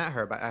never Ari? met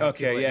her, but I have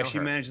people Okay, that yeah, know she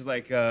her. manages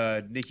like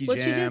Nikki well,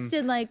 Jam. she just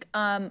did like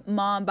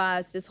Mom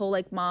Boss, this whole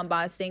like Mom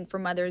Boss thing for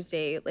Mother's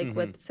Day, like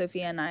with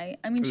Sophia and I.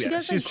 I mean, she Yeah,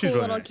 does some she's cool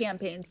really little nice.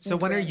 campaigns. So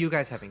when are influence. you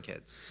guys having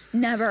kids?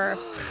 Never.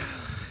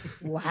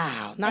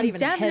 Wow. Not And even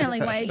definitely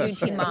ahead. why I do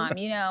Teen Mom.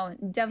 You know,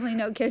 definitely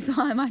no kids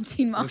while I'm on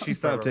Teen Mom. Well, she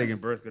stopped taking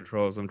birth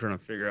control, so I'm trying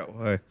to figure out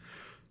why.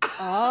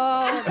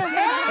 Oh.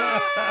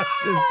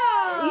 Just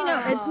You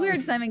know, it's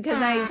weird, Simon,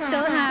 because I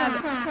still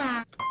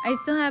have I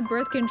still have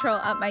birth control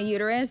up my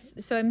uterus,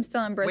 so I'm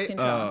still on birth Wait,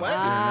 control.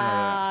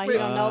 what? You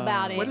don't know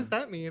about it. What does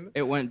that mean?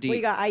 It went deep. Well,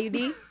 you got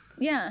IUD?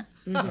 Yeah.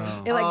 It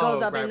like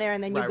goes up right, in there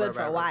and then you're right, good right,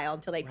 for a right, while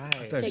until they right.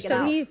 take it So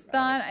out. he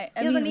thought, I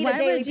He doesn't mean, need a why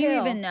daily would you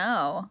pill. even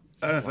know?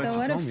 So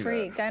what a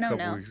freak. I don't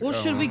know. Well,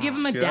 should we give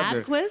him a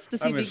dad quiz to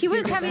see if He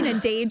was having a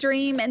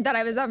daydream and thought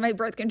I was on my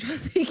birth control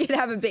so he could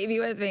have a baby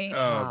with me.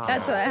 Oh,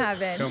 That's what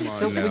happened. Come on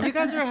So now. when you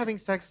guys are having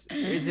sex,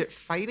 is it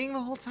fighting the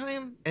whole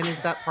time? And is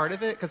that part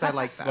of it? Because I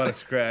like A lot of that.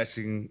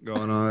 scratching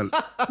going on.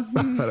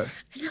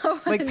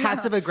 Like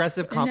passive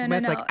aggressive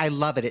compliments. no. Like, I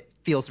love it. It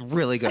feels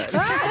really good.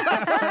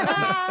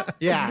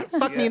 Yeah.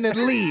 Fuck me and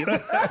then leave.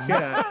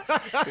 yeah.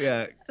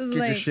 Get your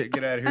Like, shit.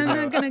 Get out of here. I'm now.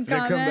 not gonna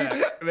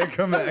comment. They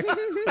come back.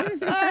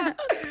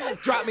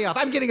 Drop me off.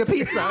 I'm getting a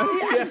pizza.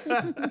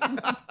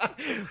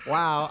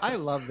 Wow, I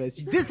love this.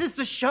 This is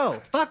the show.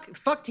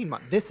 Fuck Teen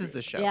Mom. This is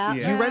the show. Yeah.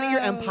 You running your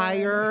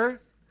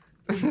empire.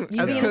 You as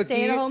being a Cookie,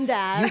 stay-at-home You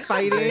dad.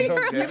 fighting.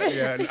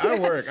 yeah. I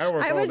work I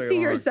all would day see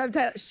your long.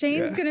 subtitles.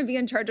 Shane's Yeah. gonna be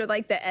in charge of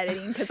like the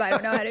editing because I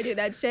don't know how to do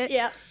that shit.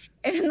 Yeah.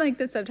 And like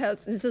the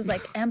subtitles, this is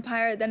like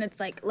Empire, then it's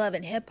like Love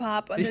and Hip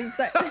Hop on this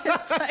side.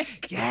 It's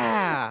like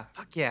Yeah.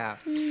 Fuck yeah.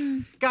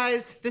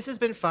 Guys, this has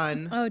been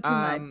fun. Oh, too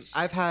much.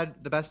 I've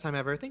had the best time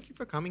ever. Thank you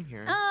for coming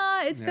here.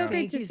 it's so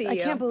great to see I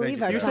you. can't believe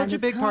you. our You're time such a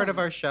has big part come. of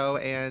our show,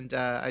 and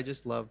I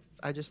just love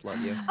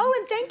you. Oh,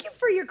 and thank you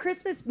for your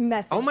Christmas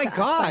message. Oh my to us,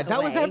 by God, the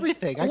that was way.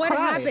 everything. I What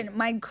cried. happened?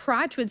 My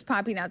crotch was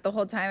popping out the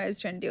whole time I was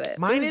trying to do it.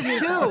 Mine is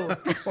too. Oh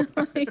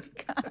my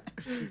God.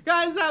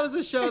 Guys, that was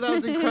a show. That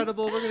was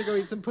incredible. We're going to go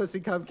eat some pussy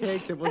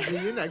cupcakes, and we'll see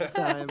you next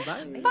time.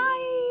 Bye.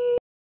 Bye.